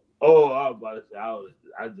 Oh, I was about to say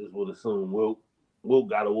I just would assume Wilt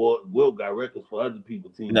got award. Wilt got records for other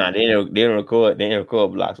people's teams. Nah, they didn't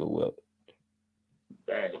record blocks with Wilt.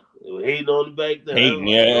 Dang, they were hating on the back then. Hating,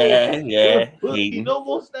 yeah. Hating. No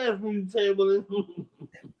more stats from you, Chamberlain.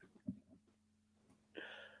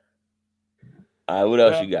 All right, what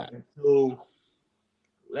else you got? So,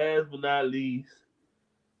 last but not least,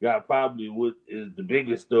 got probably what is the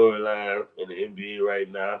biggest storyline in the NBA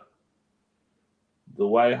right now. The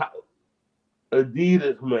Dwight Howard,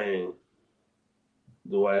 Adidas man.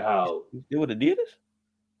 Dwight Howard. You still with Adidas?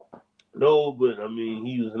 No, but I mean,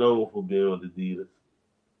 he was known for being with Adidas.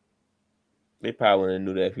 They probably wouldn't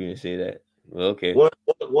knew that if you didn't say that. Well, okay.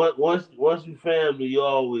 Once you family, you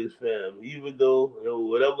always family. Even though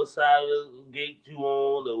whatever side of the gate you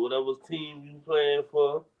on or whatever team you playing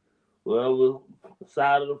for, whatever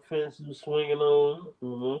side of the fence you swinging on.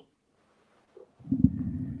 Mm-hmm.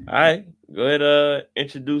 All right, go ahead.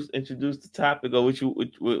 Introduce the topic or what you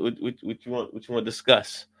want to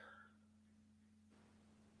discuss.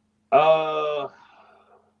 I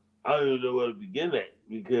don't even know where to begin at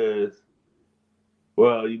because,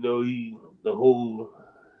 well, the whole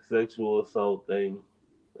sexual assault thing,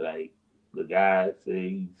 like the guy said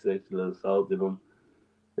he sexually assaulted him,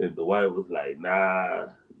 and the wife was like, nah,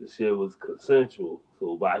 the shit was consensual.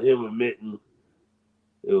 So by him admitting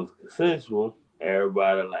it was consensual,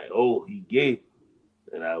 everybody like, oh, he gay.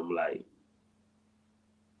 And I'm like,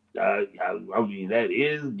 I mean, that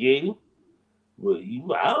is gay. But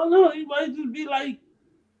I don't know, he might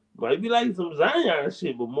be like some Zion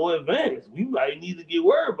shit, but more advanced. We might need to get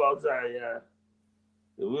worried about Zion.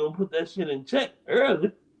 If we don't put that shit in check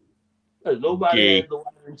early, nobody has the wife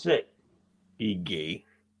in check. He gay.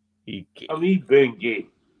 I mean, he been gay.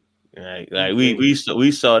 Right, like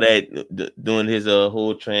we saw that doing his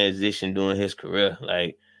whole transition, doing his career.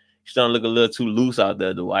 Like he's starting to look a little too loose out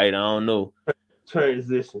there, Dwight. I don't know.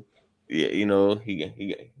 Transition. Yeah, he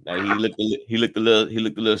looked a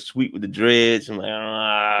little sweet with the dreads. I'm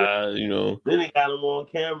like, Then they got him on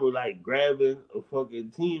camera like grabbing a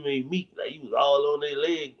fucking teammate meat, like he was all on their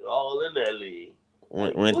leg, all in that leg.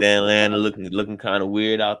 Went to Atlanta looking kind of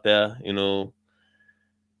weird out there,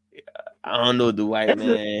 I don't know Dwight,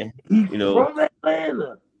 man. He's from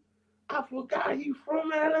Atlanta. I forgot he's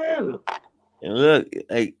from Atlanta. And look,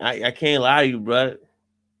 like I can't lie to you, bro.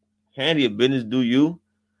 Handle your business, do you?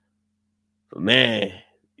 But man,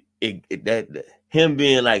 him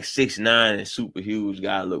being like 6'9" and super huge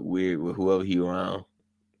gotta look weird with whoever he around.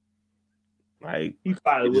 Like he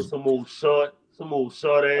probably was some old short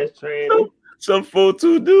ass tranny. Some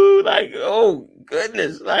 4'2" dude. Like, oh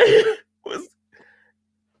goodness, like what's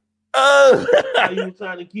How you were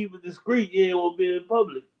trying to keep it discreet, you ain't want to be in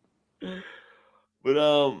public. But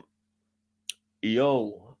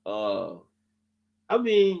I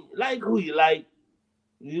mean, like who you like,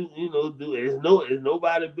 you know, do it's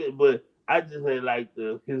nobody but I just ain't like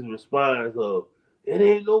his response of it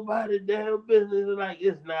ain't nobody damn business. Like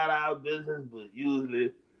it's not our business, but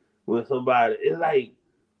usually when somebody it's like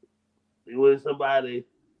when somebody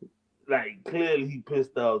like clearly he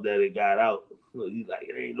pissed off that it got out. So he's like,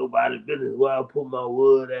 it ain't nobody business where I put my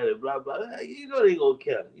wood at it, blah blah. Like, you know they gonna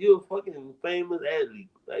care. You're a fucking famous athlete.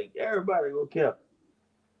 Like everybody gonna care.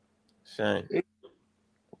 Shane.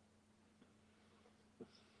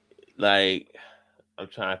 Like, I'm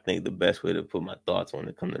trying to think the best way to put my thoughts on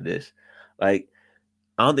it come to this. Like,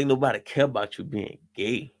 I don't think nobody care about you being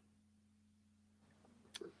gay.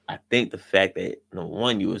 I think the fact that number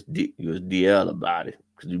one, you was DL about it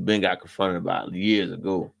because you been got confronted about it years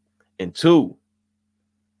ago, and two,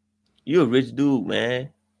 you a rich dude, man.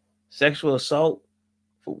 Sexual assault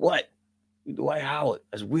for what? You Dwight Howard.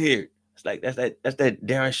 That's weird. It's like that's that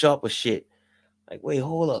Darren Sharper shit. Like, wait,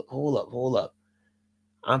 hold up.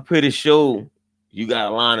 I'm pretty sure you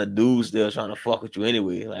got a line of dudes still trying to fuck with you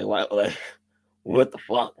anyway. Like, why? Like, what the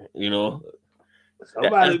fuck? You know?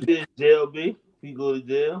 Somebody be in jail, B. If you go to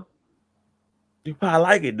jail, you probably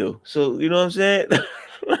like it though. So you know what I'm saying?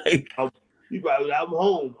 Like, you probably I'm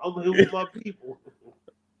home. I'm here with my people.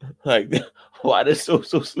 Like, why this so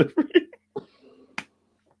slippery?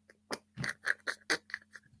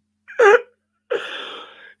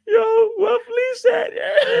 Yo, what police at?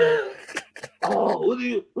 Yeah. Oh,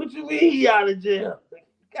 what you mean he out of jail?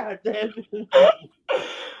 God damn it.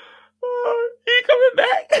 He coming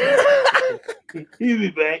back? He'll be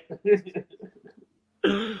back.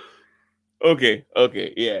 Okay,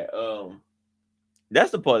 yeah.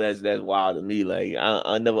 That's the part that's wild to me. Like,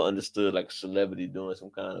 I never understood like a celebrity doing some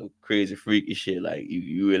kind of crazy freaky shit. Like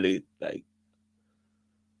you really like,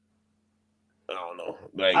 I don't know.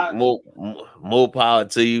 Like more power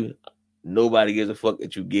to you. Nobody gives a fuck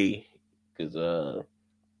that you gay. Cause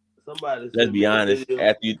let's be honest.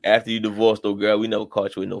 After you divorced, though, girl, we never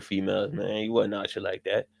caught you with no females, man. You wasn't out shit like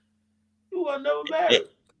that. You were never married.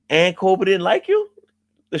 And Kobe didn't like you.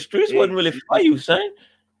 The streets wasn't really for you, son.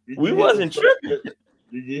 We wasn't tripping.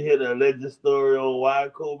 Did you hear the alleged story on why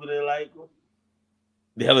Kobe didn't like him?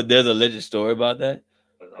 There's a alleged story about that.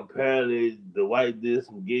 Apparently, the white did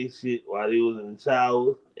some gay shit while he was in the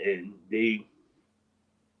shower, and they.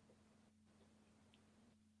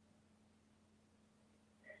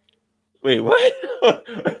 Wait, what?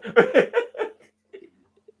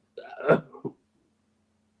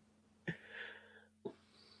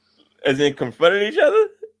 As in confronted each other?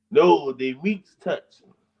 No, they meats touched.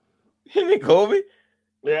 Him and Kobe?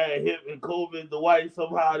 Yeah, him and Kobe and the white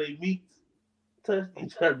somehow they meats touched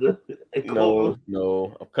each other.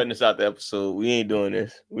 No, I'm cutting this out the episode. We ain't doing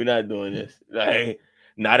this. We're not doing this. Like,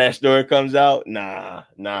 now that story comes out, nah,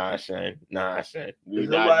 Shane. We're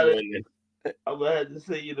not doing this. I'm gonna have to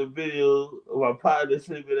send you the video. My partner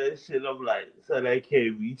sent me that shit. I'm like, so that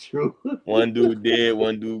can't be true. One dude dead,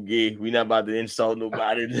 one dude gay. We not about to insult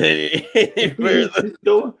nobody.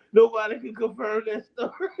 Nobody can confirm that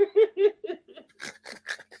story.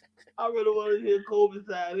 I really want to hear Kobe's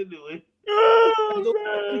side anyway.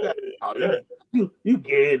 You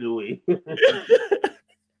gay anyway.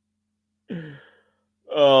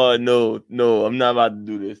 Oh no, I'm not about to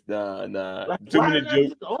do this. Nah. Like, too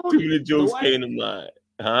many jokes came to mind.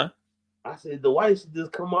 Huh? I said the white should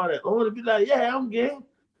just come out and own it, be like, yeah, I'm gay.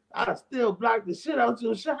 I still block the shit out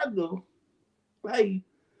your shot though. Like,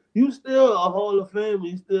 you still a Hall of Fame,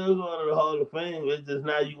 you still going to the Hall of Fame. It's just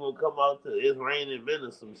now you gonna come out to It's Raining Men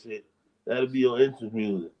or some shit. That'll be your entrance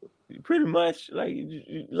music. Pretty much, like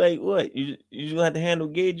what? You just gonna have to handle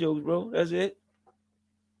gay jokes, bro. That's it.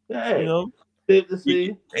 Yeah, you know. Safe to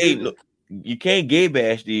see. No, you can't gay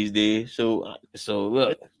bash these days. So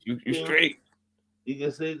look, you straight. You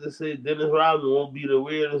can say Dennis Rodman won't be the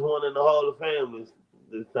weirdest one in the Hall of Fame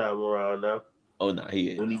this time around now. Oh no, he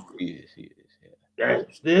is. He is. Yeah.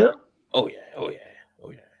 Damn, still? Oh yeah.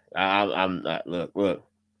 I'm not. Look.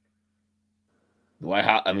 Dwight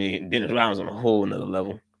Howard, Dennis Rodman's on a whole nother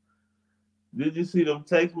level. Did you see them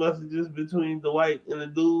text messages between the white and the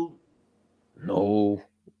dude? No.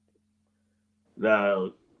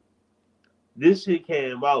 Now, this shit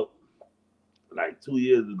came out like 2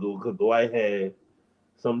 years ago because Dwight had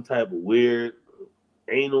some type of weird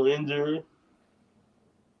anal injury.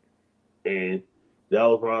 And that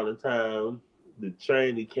was around the time the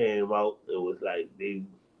training came out. It was like they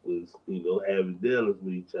was, having dealings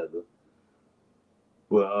with each other.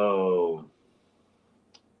 But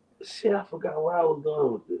shit, I forgot where I was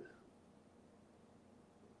going with this.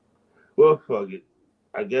 Well, fuck it.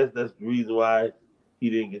 I guess that's the reason why he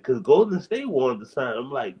didn't get, because Golden State wanted to sign.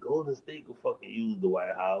 I'm like, Golden State could fucking use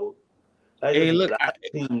Dwight Howard. Like, Hey, there's a look, lot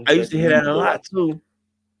of teams I used that to can hear that use a Dwight. lot too.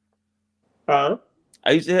 Huh?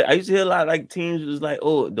 I used to hear a lot like teams was like,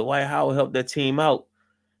 oh, Dwight Howard helped that team out.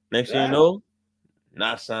 Next thing you Yeah. know,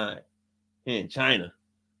 not signed. He in China.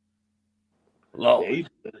 Yeah, Lord.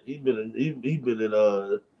 he been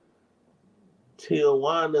in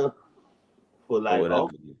Tijuana for Oh, like whatever.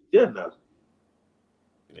 now.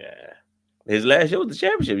 Yeah. His last year was the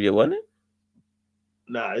championship year, wasn't it?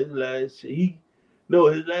 Nah, his last year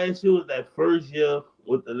was that first year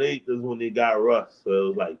with the Lakers when they got Russ. So it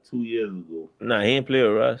was like 2 years ago. Nah, he ain't play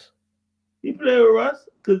with Russ. He played with Russ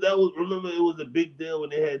because remember it was a big deal when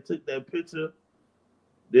they had took that picture.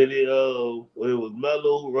 Then when it was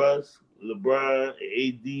Melo, Russ, LeBron, and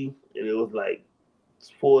AD, and it was like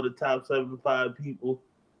 4 of the top 75 people.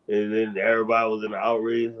 And then everybody was in the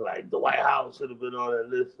outrage, like the White House should have been on that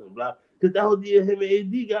list and blah. Because that was the year him and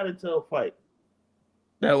AD got into a fight.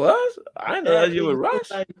 That was? I didn't know that year with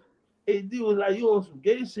Russ. AD was like, you on some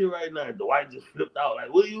gay shit right now. Dwight just flipped out.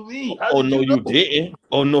 Like, what do you mean? How Oh, did no, you know? you didn't.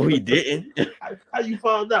 Oh, no, he didn't. How you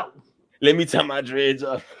found out? Let me tie my dreads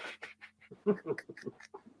up.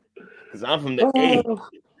 Because I'm from the A.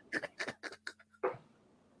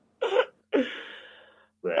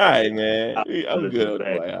 All right, man. I'm good on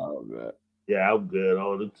Dwight Howard, man. Yeah, I'm good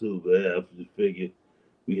on it too, man. I just figured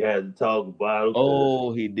we had to talk about him.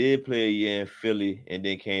 Oh, he did play a year in Philly and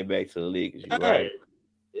then came back to the Lakers. You're right.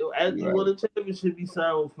 After he won the championship, he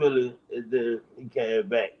signed with Philly, and then he came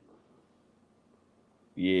back.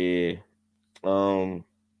 Yeah. More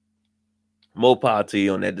power to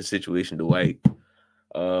you on that, the situation, Dwight.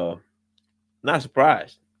 Not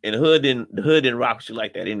surprised. And the hood didn't rock with you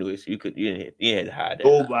like that anyway. So you didn't have to hide that.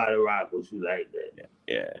 Nobody rock with you like that.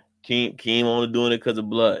 Yeah. Keem only doing it because of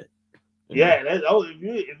blood. Yeah, that's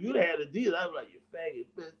if you had a deal, I'd be like, you faggot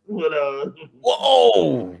bitch. But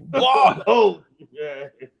whoa, boy. Oh, yeah.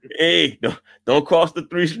 Hey, don't cross the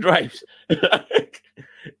 3 stripes.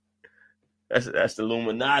 That's the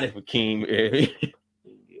Illuminati for Keem.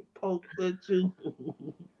 Poked at you.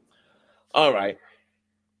 All right.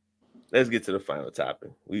 Let's get to the final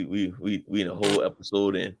topic. We in a whole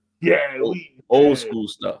episode in. Yeah, old school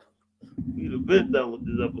stuff. We'd have been done with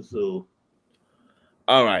this episode.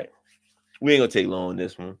 All right. We ain't gonna take long on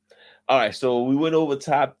this one. All right, so we went over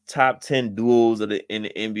top 10 duos in the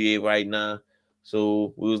NBA right now.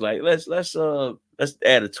 So we was like, let's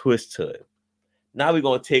add a twist to it. Now we're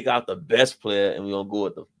gonna take out the best player and we're gonna go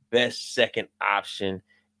with the best second option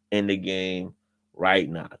in the game right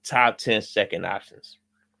now. Top 10 second options.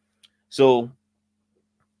 So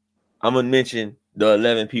I'm gonna mention the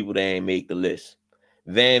 11 people that ain't make the list.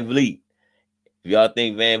 Van Vliet. If y'all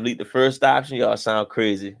think Van Vliet the first option, y'all sound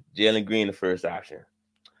crazy. Jalen Green the first option.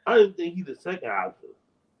 I didn't think he's the second option.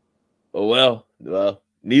 Oh well,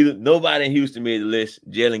 nobody in Houston made the list.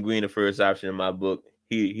 Jalen Green the first option in my book.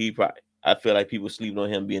 He probably, I feel like people sleeping on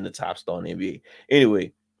him being the top star in the NBA.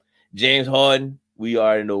 Anyway, James Harden, we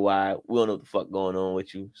already know why. We don't know what the fuck going on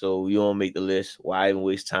with you. So you don't make the list. Why even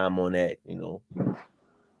waste time on that?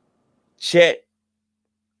 Chet,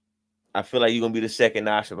 I feel like you're gonna be the second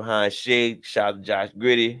option behind Shea. Shout out to Josh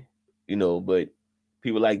Giddey, but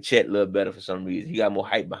people like Chet a little better for some reason. He got more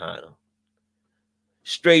hype behind him.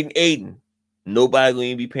 Straight Aiden, nobody gonna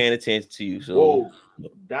even be paying attention to you. So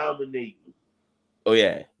dominating. Oh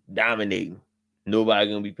yeah, dominating. Nobody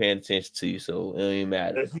gonna be paying attention to you, so it don't even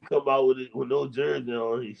matter. Unless he come out with no jersey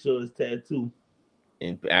on, he show his tattoo.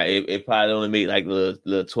 And it probably only made like the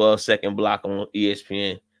 12-second block on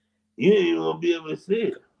ESPN. You ain't even gonna be able to see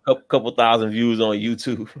it. Couple thousand views on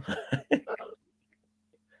YouTube.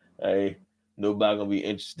 Hey, nobody gonna be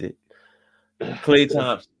interested. Klay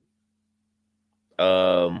Thompson.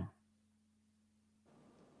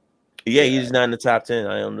 Yeah, he's not in the top 10.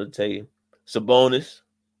 I don't know to tell you. Sabonis.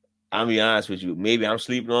 I'll be honest with you. Maybe I'm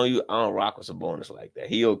sleeping on you. I don't rock with Sabonis like that.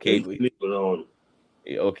 He okay with sleeping on.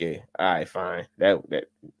 Yeah, okay. All right, fine. That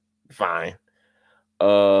fine.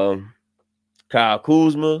 Kyle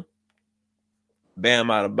Kuzma, Bam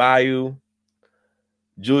Adebayo,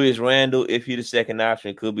 Julius Randle, if he's the second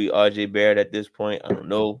option, could be RJ Barrett at this point. I don't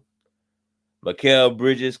know. Mikal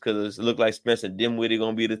Bridges, because it looked like Spencer Dinwiddie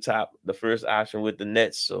gonna be the first option with the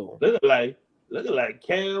Nets. So looking like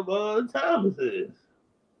Cam Thomas is.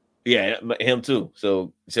 Yeah, him too.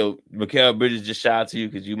 So Mikal Bridges just shot to you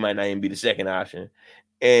because you might not even be the second option,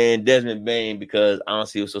 and Desmond Bain because I don't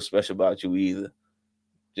see what's so special about you either.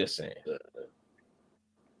 Just saying.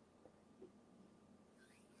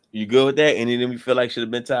 You good with that? Any of them you feel like should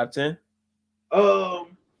have been top 10?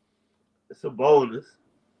 It's a bonus.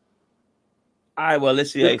 All right, well,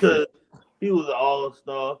 let's see how you feel. Because he was an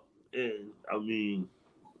all-star, and I mean,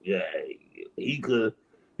 yeah, he could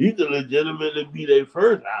legitimately be their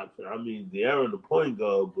first option. I mean, they're the point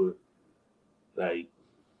guard, but like,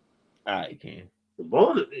 All right, Ken. the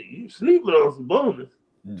bonus, you sleeping on some bonus.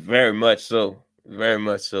 Very much so. Very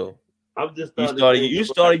much so. I'm just You starting to started think, you like,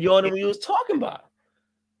 started yawning when you was talking about him.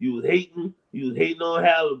 you was hating on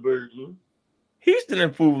Halliburton. He still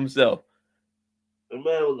improved himself. The man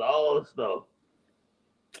was an all-star.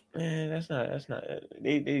 Man, that's not.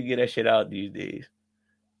 They get that shit out these days.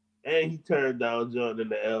 And he turned down joining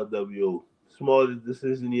the LWO. Smartest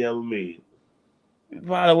decision he ever made. He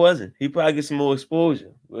probably wasn't. He probably get some more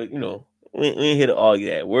exposure. But we ain't here to argue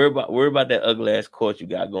that. Worry about that ugly ass court you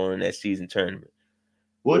got going in that season tournament.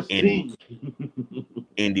 What's team?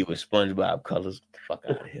 Indy with SpongeBob colors. Get the fuck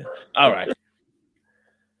out of here. All right.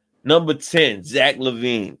 Number 10, Zach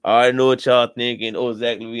LaVine. I already know what y'all thinking. Oh,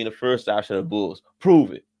 Zach LaVine, the first option of the Bulls.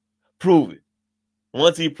 Prove it.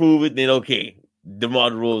 Once he prove it, then okay.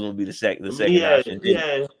 DeMar DeRozan will be the second option.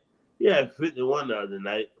 Yeah, 51 the other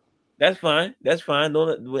night. That's fine.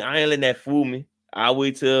 Don't I ain't letting that fool me. I'll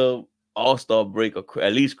wait till All-Star break or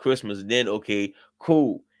at least Christmas. Then okay,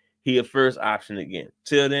 cool. He a first option again.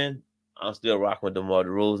 Till then, I'm still rocking with DeMar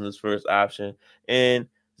DeRozan as first option, and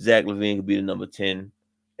Zach LaVine could be the number 10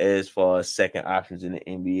 as far as second options in the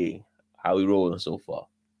NBA. How we rolling so far?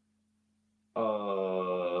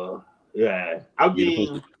 Yeah. I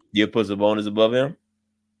mean, you put Sabonis above him?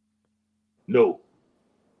 No.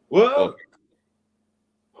 Well,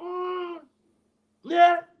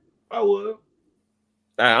 yeah, I would.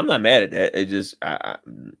 I'm not mad at that. It just,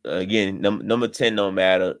 again, number 10 don't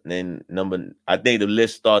matter. Then I think the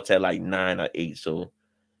list starts at like 9 or 8. So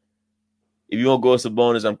if you want to go with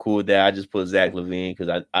Sabonis, I'm cool with that. I just put Zach LaVine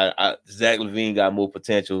because Zach LaVine got more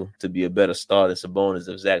potential to be a better star than Sabonis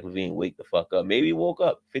if Zach LaVine wake the fuck up. Maybe he woke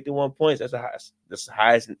up 51 points. That's the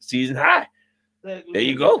highest season high. There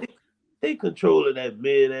you go. They controlling that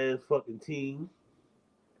mid ass fucking team.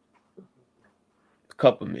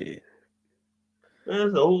 Cup of mid.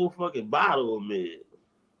 That's a whole fucking bottle of mid.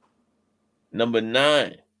 Number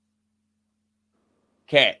 9,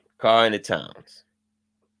 Karl-Anthony Towns.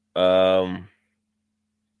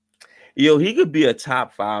 He could be a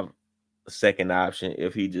top 5 second option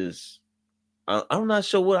if he just. I'm not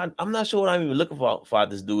sure what I'm even looking for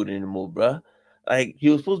this dude anymore, bro. Like he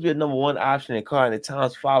was supposed to be a number 1 option, and Karl-Anthony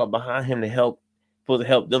Towns followed behind him supposed to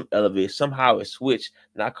help them elevate. Somehow it switched.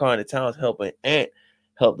 Not Karl-Anthony Towns helping Ant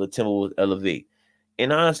help the Timberwolves elevate.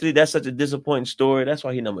 And honestly, that's such a disappointing story. That's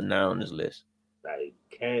why he's number 9 on this list. Like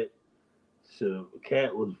Cat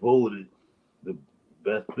was voted the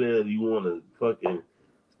best player you want to fucking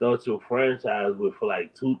start your franchise with for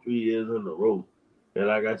like 2-3 years in a row. And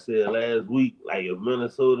like I said last week, like if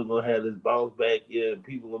Minnesota gonna have this bounce back year and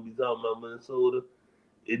people gonna be talking about Minnesota,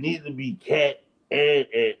 it needs to be Cat and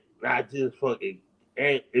not just fucking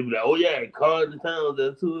and it be like, oh yeah, Karl Towns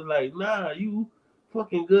there too. It's like, nah, you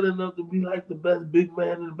fucking good enough to be like the best big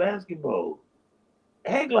man in basketball.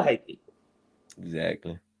 Act like it.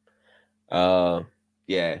 Exactly.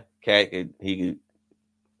 Yeah, Cat he could.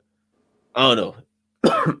 I don't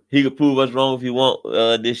know. He could prove us wrong if he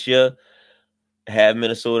want this year. Have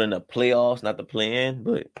Minnesota in the playoffs, not the play-in,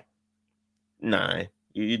 but nah,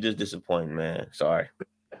 you just disappointing, man. Sorry.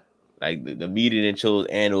 Like the media didn't chose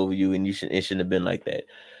Ant over you, and it shouldn't have been like that.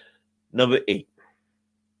 Number 8,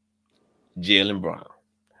 Jaylen Brown.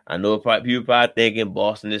 I know people probably thinking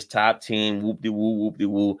Boston is top team, whoop-de-woo,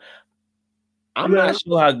 whoop-de-woo. I'm not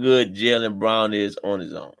sure how good Jaylen Brown is on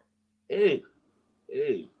his own. Hey.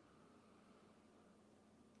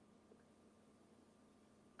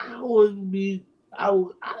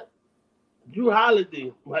 Drew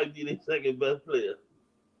Holiday might be the second best player.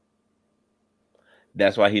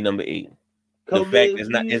 That's why he's number 8. The fact it's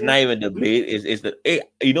not even debate. It's the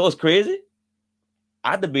you know what's crazy?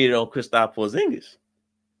 I debated on Kristaps Porzingis.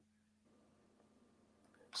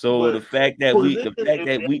 So the fact that we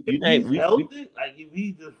healthy, like if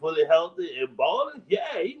he's just fully healthy and balling,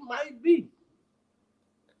 yeah, he might be.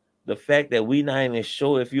 The fact that we not even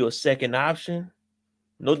sure if you're a second option,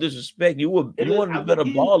 no disrespect, you one of the better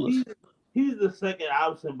ballers. He's the second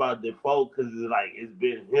option by default because it's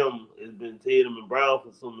been him, it's been Tatum and Brown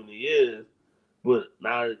for so many years. But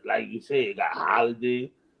now, like you said, it got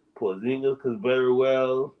Holiday, Porzingis, because very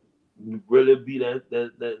well. really be that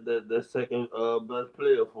second best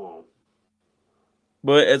player for him.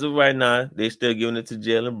 But as of right now, they're still giving it to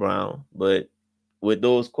Jaylen Brown. But with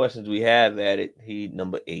those questions we have at it, he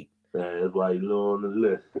number 8. That's why he's low on the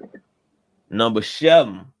list. Number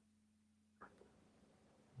 7,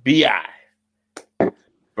 B.I.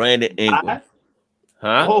 Brandon Ingram.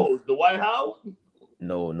 Huh? Oh, the White House?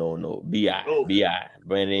 No. B.I. Oh. B.I.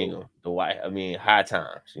 Brandon Ingram. High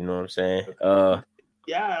times. You know what I'm saying?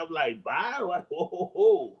 Yeah, I'm like, bye. Like,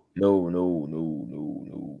 oh. No.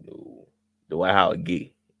 The White House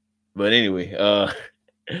gay. But anyway,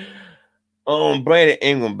 Brandon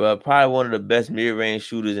Ingram, bro, probably one of the best mid-range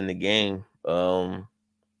shooters in the game.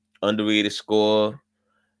 Underrated scorer.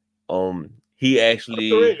 He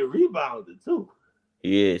actually underrated rebounder too.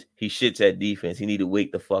 He is. He shits at defense. He need to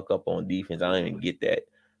wake the fuck up on defense. I don't even get that.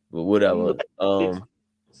 But whatever.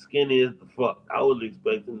 Skinny as the fuck. I would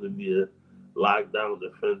expect him to be a lockdown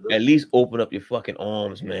defender. At least open up your fucking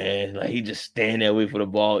arms, man. Like he just stand there wait for the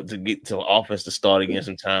ball to get to offense to start again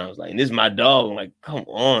sometimes. Like, and this is my dog. I'm like, come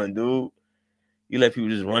on, dude. You let people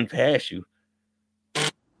just run past you.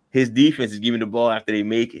 His defense is giving the ball after they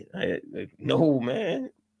make it. Like, no, man.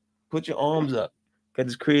 Put your arms up. Got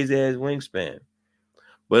this crazy ass wingspan.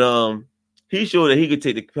 But he showed that he could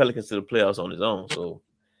take the Pelicans to the playoffs on his own. So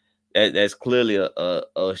that's clearly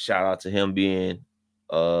a shout out to him being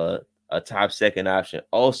a top second option.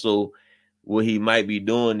 Also, what he might be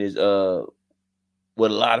doing is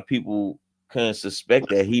what a lot of people can suspect,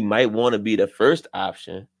 that he might want to be the first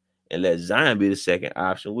option and let Zion be the second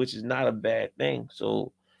option, which is not a bad thing.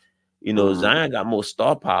 So, you know, Zion got more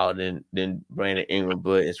star power than Brandon Ingram,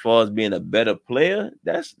 but as far as being a better player,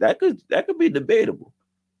 that could be debatable.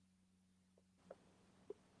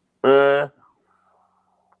 And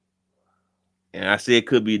I say it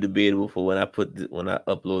could be debatable for when I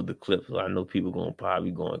upload the clip. So I know people gonna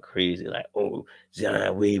probably going crazy, like, oh,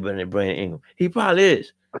 Zion way better than Brandon Ingram. He probably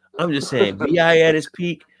is. I'm just saying, B.I. at his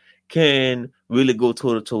peak can really go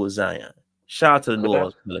toe to toe with Zion. Shout out to the New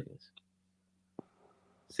Orleans Pelicans.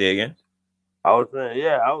 Say again. I was saying,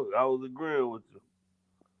 yeah, I was agreeing with you.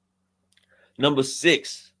 Number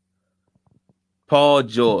 6, Paul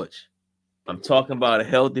George. I'm talking about a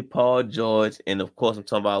healthy Paul George, and of course, I'm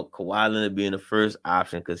talking about Kawhi Leonard being the first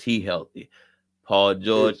option because he's healthy. Paul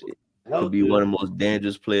George could be one of the most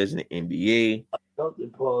dangerous players in the NBA. Healthy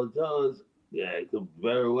Paul George, yeah, it could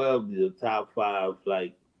very well be the top 5,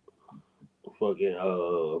 like fucking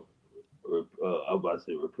I'm about to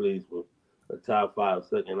say replacement, a top 5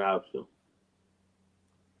 second option.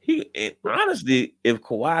 Honestly, if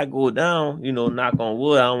Kawhi go down, you know, knock on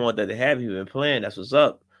wood, I don't want that to happen. He's been playing. That's what's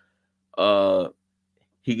up.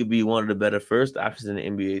 He could be one of the better first options in the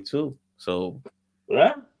NBA too. So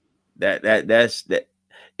yeah, that's that.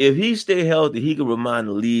 If he stay healthy, he could remind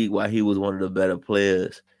the league why he was one of the better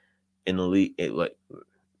players in the league.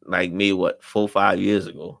 Like maybe 4 or 5 years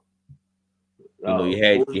ago. You know,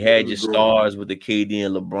 you had your stars with the KD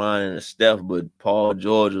and LeBron and the Steph, but Paul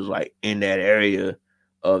George was like in that area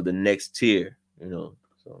of the next tier. You know,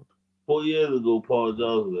 so 4 years ago, Paul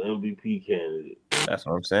George was an MVP candidate. That's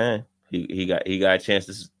what I'm saying. He got a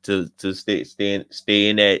chance to stay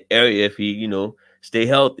in that area if he, you know, stay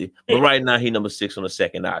healthy. But right now, he number 6 on the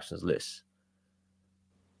second options list.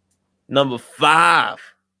 Number 5,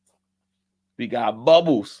 we got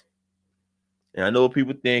Bubbles. And I know what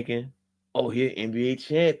people thinking, oh, he an NBA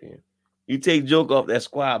champion. You take Joke off that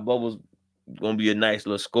squad, Bubbles gonna be a nice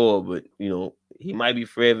little scorer, but you know, he might be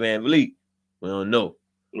Fred VanVleet. We don't know.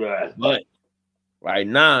 Right. But right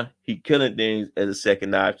now, he killing things as a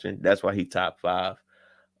second option. That's why he top 5.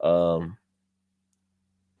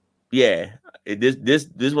 Yeah,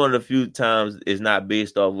 this one of the few times it's not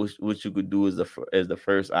based off what you could do as the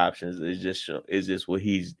first options. It's just what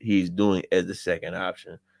he's doing as the second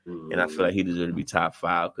option, and I feel like he deserves to be top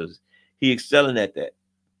 5 because he excelling at that.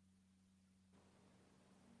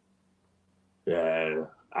 Yeah,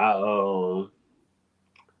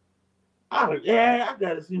 I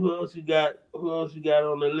gotta see who else you got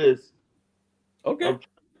on the list. Okay, I'm trying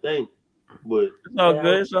to think, but it's all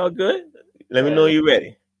good. It's all good. Let me know you're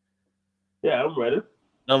ready. Yeah, I'm ready.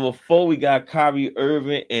 Number 4, we got Kyrie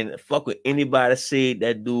Irving, and fuck with anybody say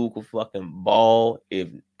that dude could fucking ball. If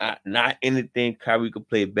not anything, Kyrie could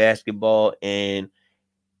play basketball, and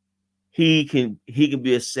he can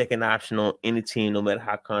be a second option on any team, no matter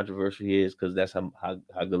how controversial he is, because that's how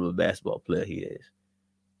good of a basketball player he is.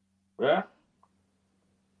 Yeah.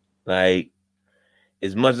 Like,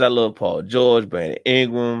 as much as I love Paul George, Brandon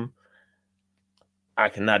Ingram, I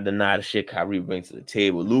cannot deny the shit Kyrie brings to the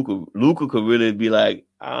table. Luka could really be like,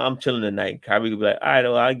 I'm chilling tonight. Kyrie could be like, all right,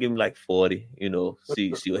 well, I'll give him like 40,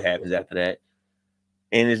 see what happens after that.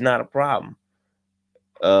 And it's not a problem.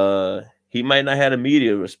 He might not have the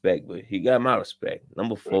media respect, but he got my respect.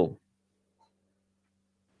 Number 4.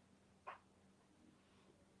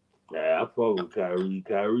 Yeah, I fuck with Kyrie.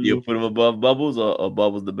 You put him above Bubbles, or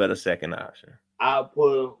Bubbles the better second option? I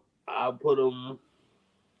put him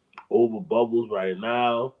over Bubbles right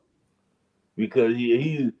now because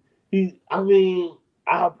he I mean,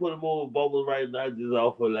 I put him over Bubbles right now just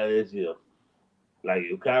off of last year. Like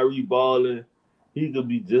if Kyrie balling, he could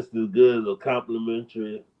be just as good as a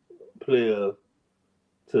complimentary player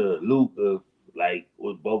to Luka, like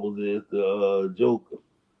what Bubbles is to Joker.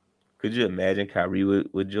 Could you imagine Kyrie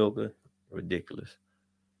with Joker? Ridiculous.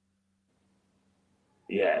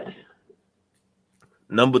 Yeah.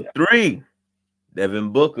 Number 3,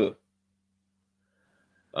 Devin Booker.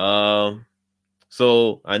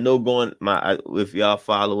 So I know if y'all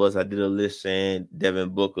follow us, I did a list saying Devin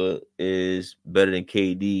Booker is better than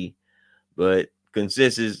KD, but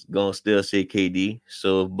consensus gonna still say KD.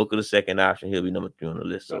 So if Booker the second option, he'll be number 3 on the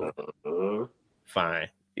list. So fine,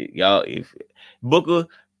 y'all. If Booker,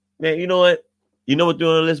 man, you know what? You know what they're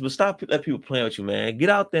on the list, but stop letting people playing with you, man. Get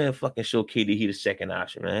out there and fucking show KD he the second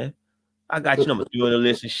option, man. I got you number 3 on the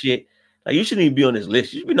list and shit. Like you shouldn't even be on this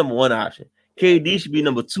list. You should be number 1 option. KD should be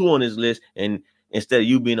number 2 on this list, and instead of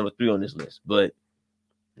you being number 3 on this list. But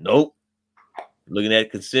nope. Looking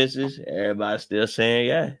at consensus, everybody's still saying,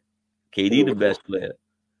 yeah, KD the best player.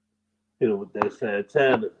 You know with that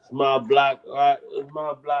Santana. It's my block, all right? It's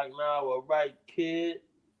my block now, all right, kid.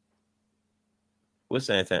 What's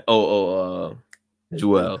Santana? Joel.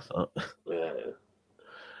 Yeah.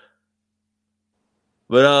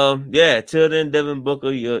 But yeah, till then, Devin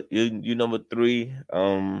Booker, you number 3.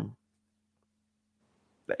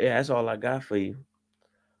 Yeah, that's all I got for you.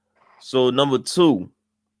 So number 2,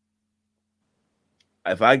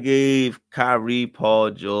 if I gave Kyrie,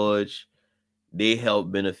 Paul George, they health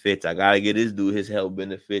benefits, I gotta get this dude his health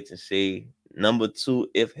benefits and say number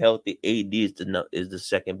 2, if healthy, AD is the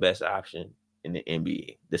second best option in the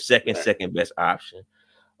NBA. The second best option.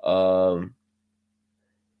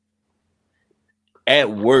 At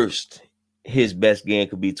worst, his best game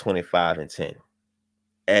could be 25 and 10.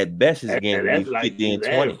 At best, his game could be 50 and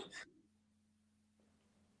 20.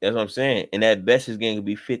 That's what I'm saying. And at best, his game could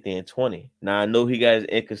be 50 and 20. Now I know he got his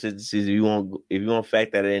inconsistencies. If you want to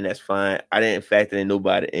factor that in, that's fine. I didn't factor in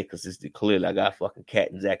nobody inconsistency. Clearly, I got fucking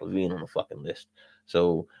Cat and Zach LaVine on the fucking list.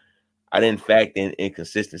 So I didn't factor in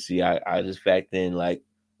inconsistency. I just factored in like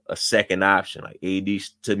a second option. Like AD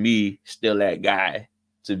to me, still that guy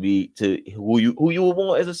to who you would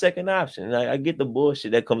want as a second option. And I get the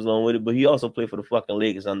bullshit that comes along with it, but he also played for the fucking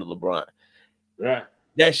Lakers under LeBron. Right.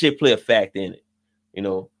 That shit play a factor in it.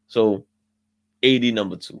 So AD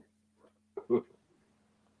number 2. Good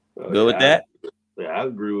with that? Yeah, I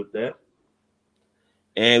agree with that.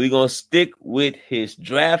 And we're gonna stick with his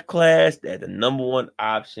draft class at the number 1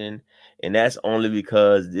 option, and that's only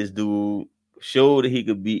because this dude showed that he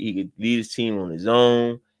could lead his team on his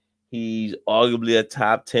own. He's arguably a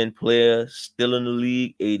top 10 player still in the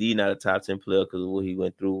league. AD not a top 10 player because of what he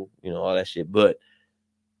went through, all that shit. But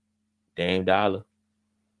Dame Dollar.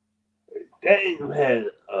 Dame had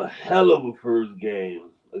a hell of a first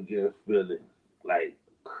game against Philly. Like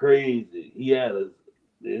crazy. He had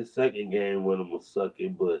his second game when him was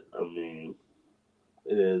sucking, but I mean,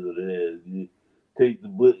 it is what it is. You take the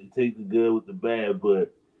good with the bad,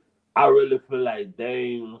 but I really feel like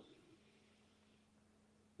Dame,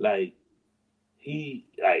 like he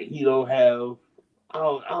don't have.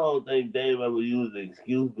 I don't think Dame ever used an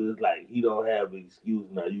excuse, but it's like he don't have an excuse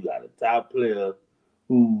now. You got a top player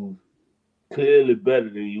who's clearly better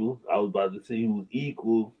than you. I was about to say he was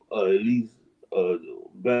equal, or at least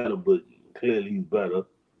better, but clearly he's better.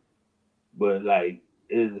 But like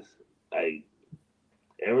it's like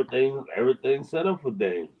everything set up for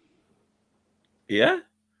Dame. Yeah,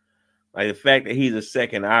 like the fact that he's a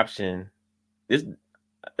second option.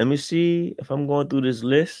 Let me see if I'm going through this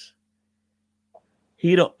list.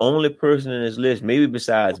 He the only person in this list, maybe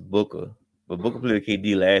besides Booker, but Booker played with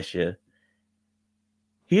KD last year.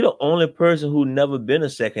 He the only person who never been a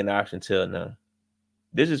second option till now.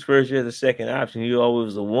 This is first year as a second option. He always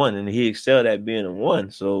was a 1, and he excelled at being a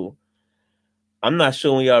 1. So I'm not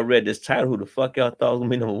sure when y'all read this title who the fuck y'all thought was gonna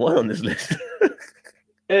be number 1 on this list.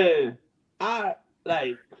 And I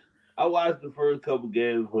watched the first couple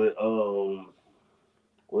games with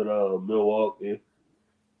Milwaukee,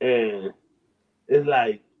 and it's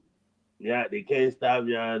like, yeah, they can't stop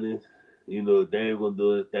Giannis. Dame gonna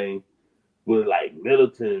do his thing. But like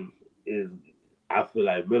Middleton is, I feel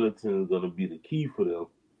like Middleton is gonna be the key for them,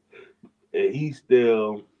 and he's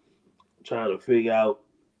still trying to figure out,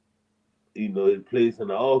 his place in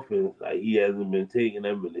the offense. Like he hasn't been taking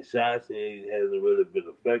that many shots, and he hasn't really been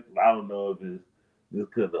effective. I don't know if it's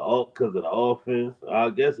just because of the offense. I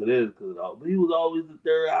guess it is because of the. But he was always the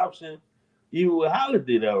third option, even with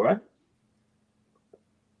Holiday, though, right?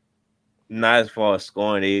 Not as far as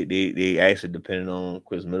scoring, they actually depended on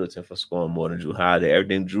Chris Middleton for scoring more than Drew Holiday.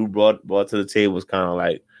 Everything Drew brought to the table was kind of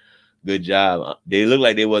like good job. They looked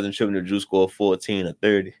like they wasn't tripping if Drew scored 14 or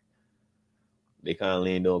 30. They kind of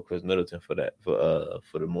leaned on Chris Middleton for that for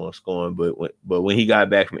the more scoring. But when he got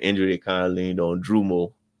back from injury, they kind of leaned on Drew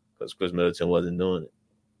more because Chris Middleton wasn't doing it.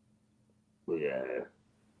 Yeah,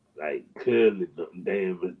 like clearly,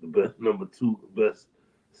 Dame is the best number two, best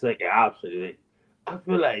second option. I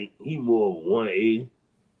feel like he more 180.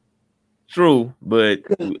 True, but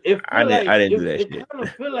I didn't do that it shit. kind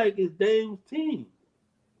of feel like it's Dame's team,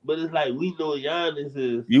 but it's like we know Giannis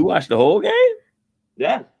is. You watched the whole game?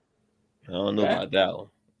 Yeah, I don't know about that one.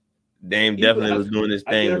 Dame definitely was doing his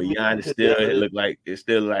thing, but Giannis still looked like it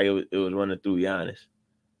was running through Giannis.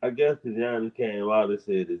 I guess because Giannis came out and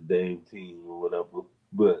said it's Dame team or whatever,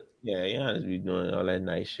 but yeah, Giannis be doing all that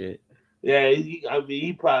nice shit. Yeah,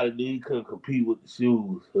 he probably knew he couldn't compete with the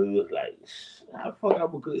shoes, so he was like, "How the fuck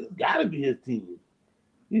I'm gonna? It's gotta be his team."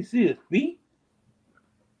 You see his feet?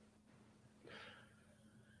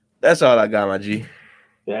 That's all I got, my G.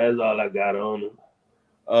 That's all I got on him.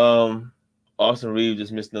 Austin Reeves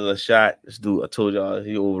just missed another shot. This dude, I told y'all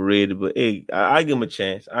he overrated, but hey, I give him a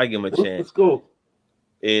chance. What's the score?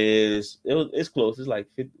 It's close. It's like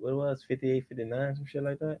 50, what it was 58, 59, some shit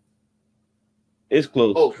like that. It's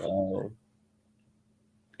close. Oh.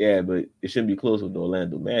 Yeah, but it shouldn't be close with the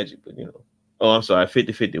Orlando Magic, but I'm sorry,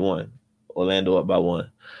 50-51. Orlando up by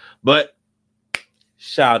 1. But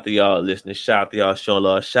shout out to y'all listening. Shout out to y'all showing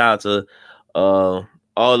love. Shout out to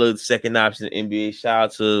all the second option NBA. Shout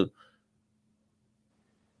out to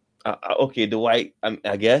okay, Dwight,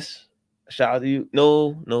 I guess. Shout out to you.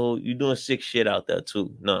 No, you doing sick shit out there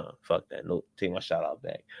too. No, fuck that. No, take my shout out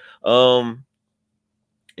back. And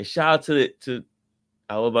shout out to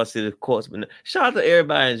I was about to say the courts, but shout out to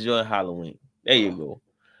everybody enjoying Halloween. There you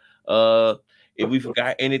go. If we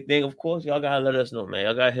forgot anything, of course, y'all gotta let us know, man.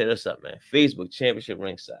 Y'all gotta hit us up, man. Facebook Championship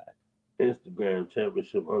Ringside. Instagram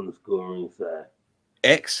Championship_Ringside.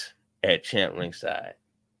 X at Champ Ringside.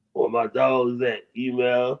 Or my dog's at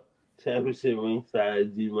email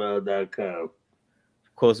ChampionshipRingside@gmail.com.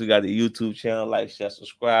 Of course, we got the YouTube channel. Like, share,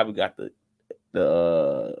 subscribe. We got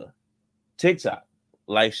the TikTok.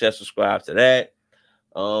 Like, share, subscribe to that.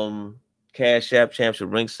 Cash App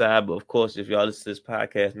Championship Ringside. But of course, if y'all listen to this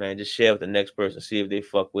podcast, man, just share with the next person, see if they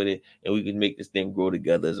fuck with it, and we can make this thing grow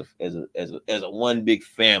together as a one big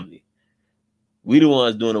family. We the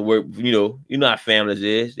ones doing the work. You know how families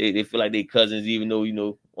is. They feel like they cousins, even though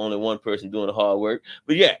only one person doing the hard work.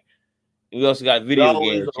 But yeah, we also got video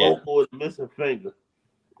games. Uncle with a missing finger.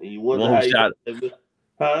 And you wonder how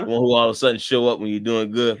huh? One who all of a sudden show up when you're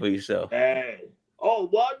doing good for yourself. Hey. Oh,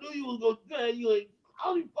 well, I knew you was gonna say you ain't. I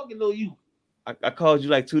don't even fucking know you. I called you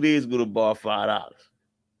like 2 days ago to borrow $5.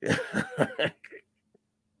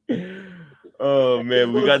 Oh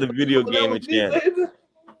man, we got the video game channel.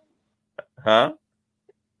 Huh?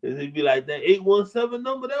 Does it be like that 817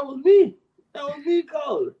 number? That was me. That was me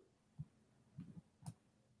calling.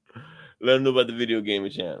 Let them know about the video gaming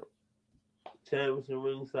channel. Championship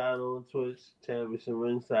Ringside on Twitch. Championship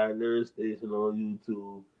Ringside Nerd Station on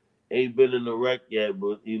YouTube. Ain't been in the wreck yet,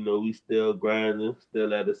 but we still grinding.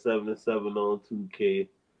 Still at a 7-7 on 2K.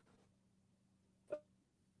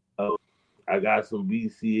 I got some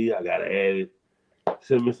VC. I gotta add it.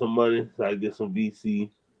 Send me some money so I get some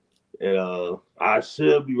VC. And I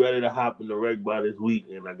should be ready to hop in the wreck by this week.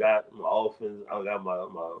 And I got my offense. I got my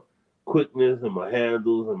quickness and my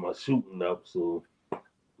handles and my shooting up. So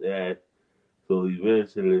yeah. So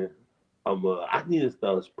eventually, I need to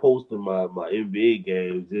start posting my NBA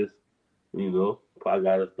games. Just I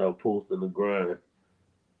gotta start posting the grind.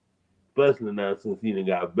 Especially now since he done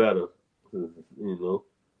got better. Since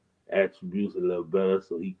attributes a little better,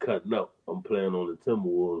 so he cutting up. I'm playing on the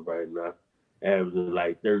Timberwolves right now, averaging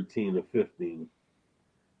like 13 to 15.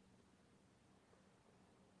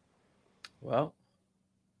 Well,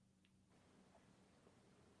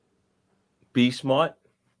 be smart.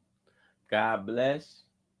 God bless.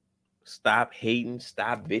 Stop hating.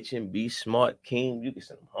 Stop bitching. Be smart, King. You can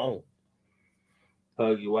send them home.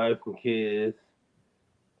 Hug your wife and kids.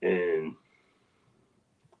 And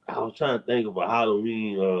I was trying to think of a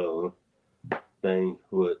Halloween thing,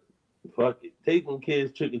 but fuck it. Take them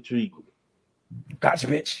kids trick or treating. Gotcha,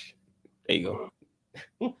 bitch. There you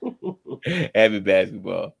go. Happy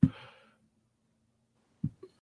basketball.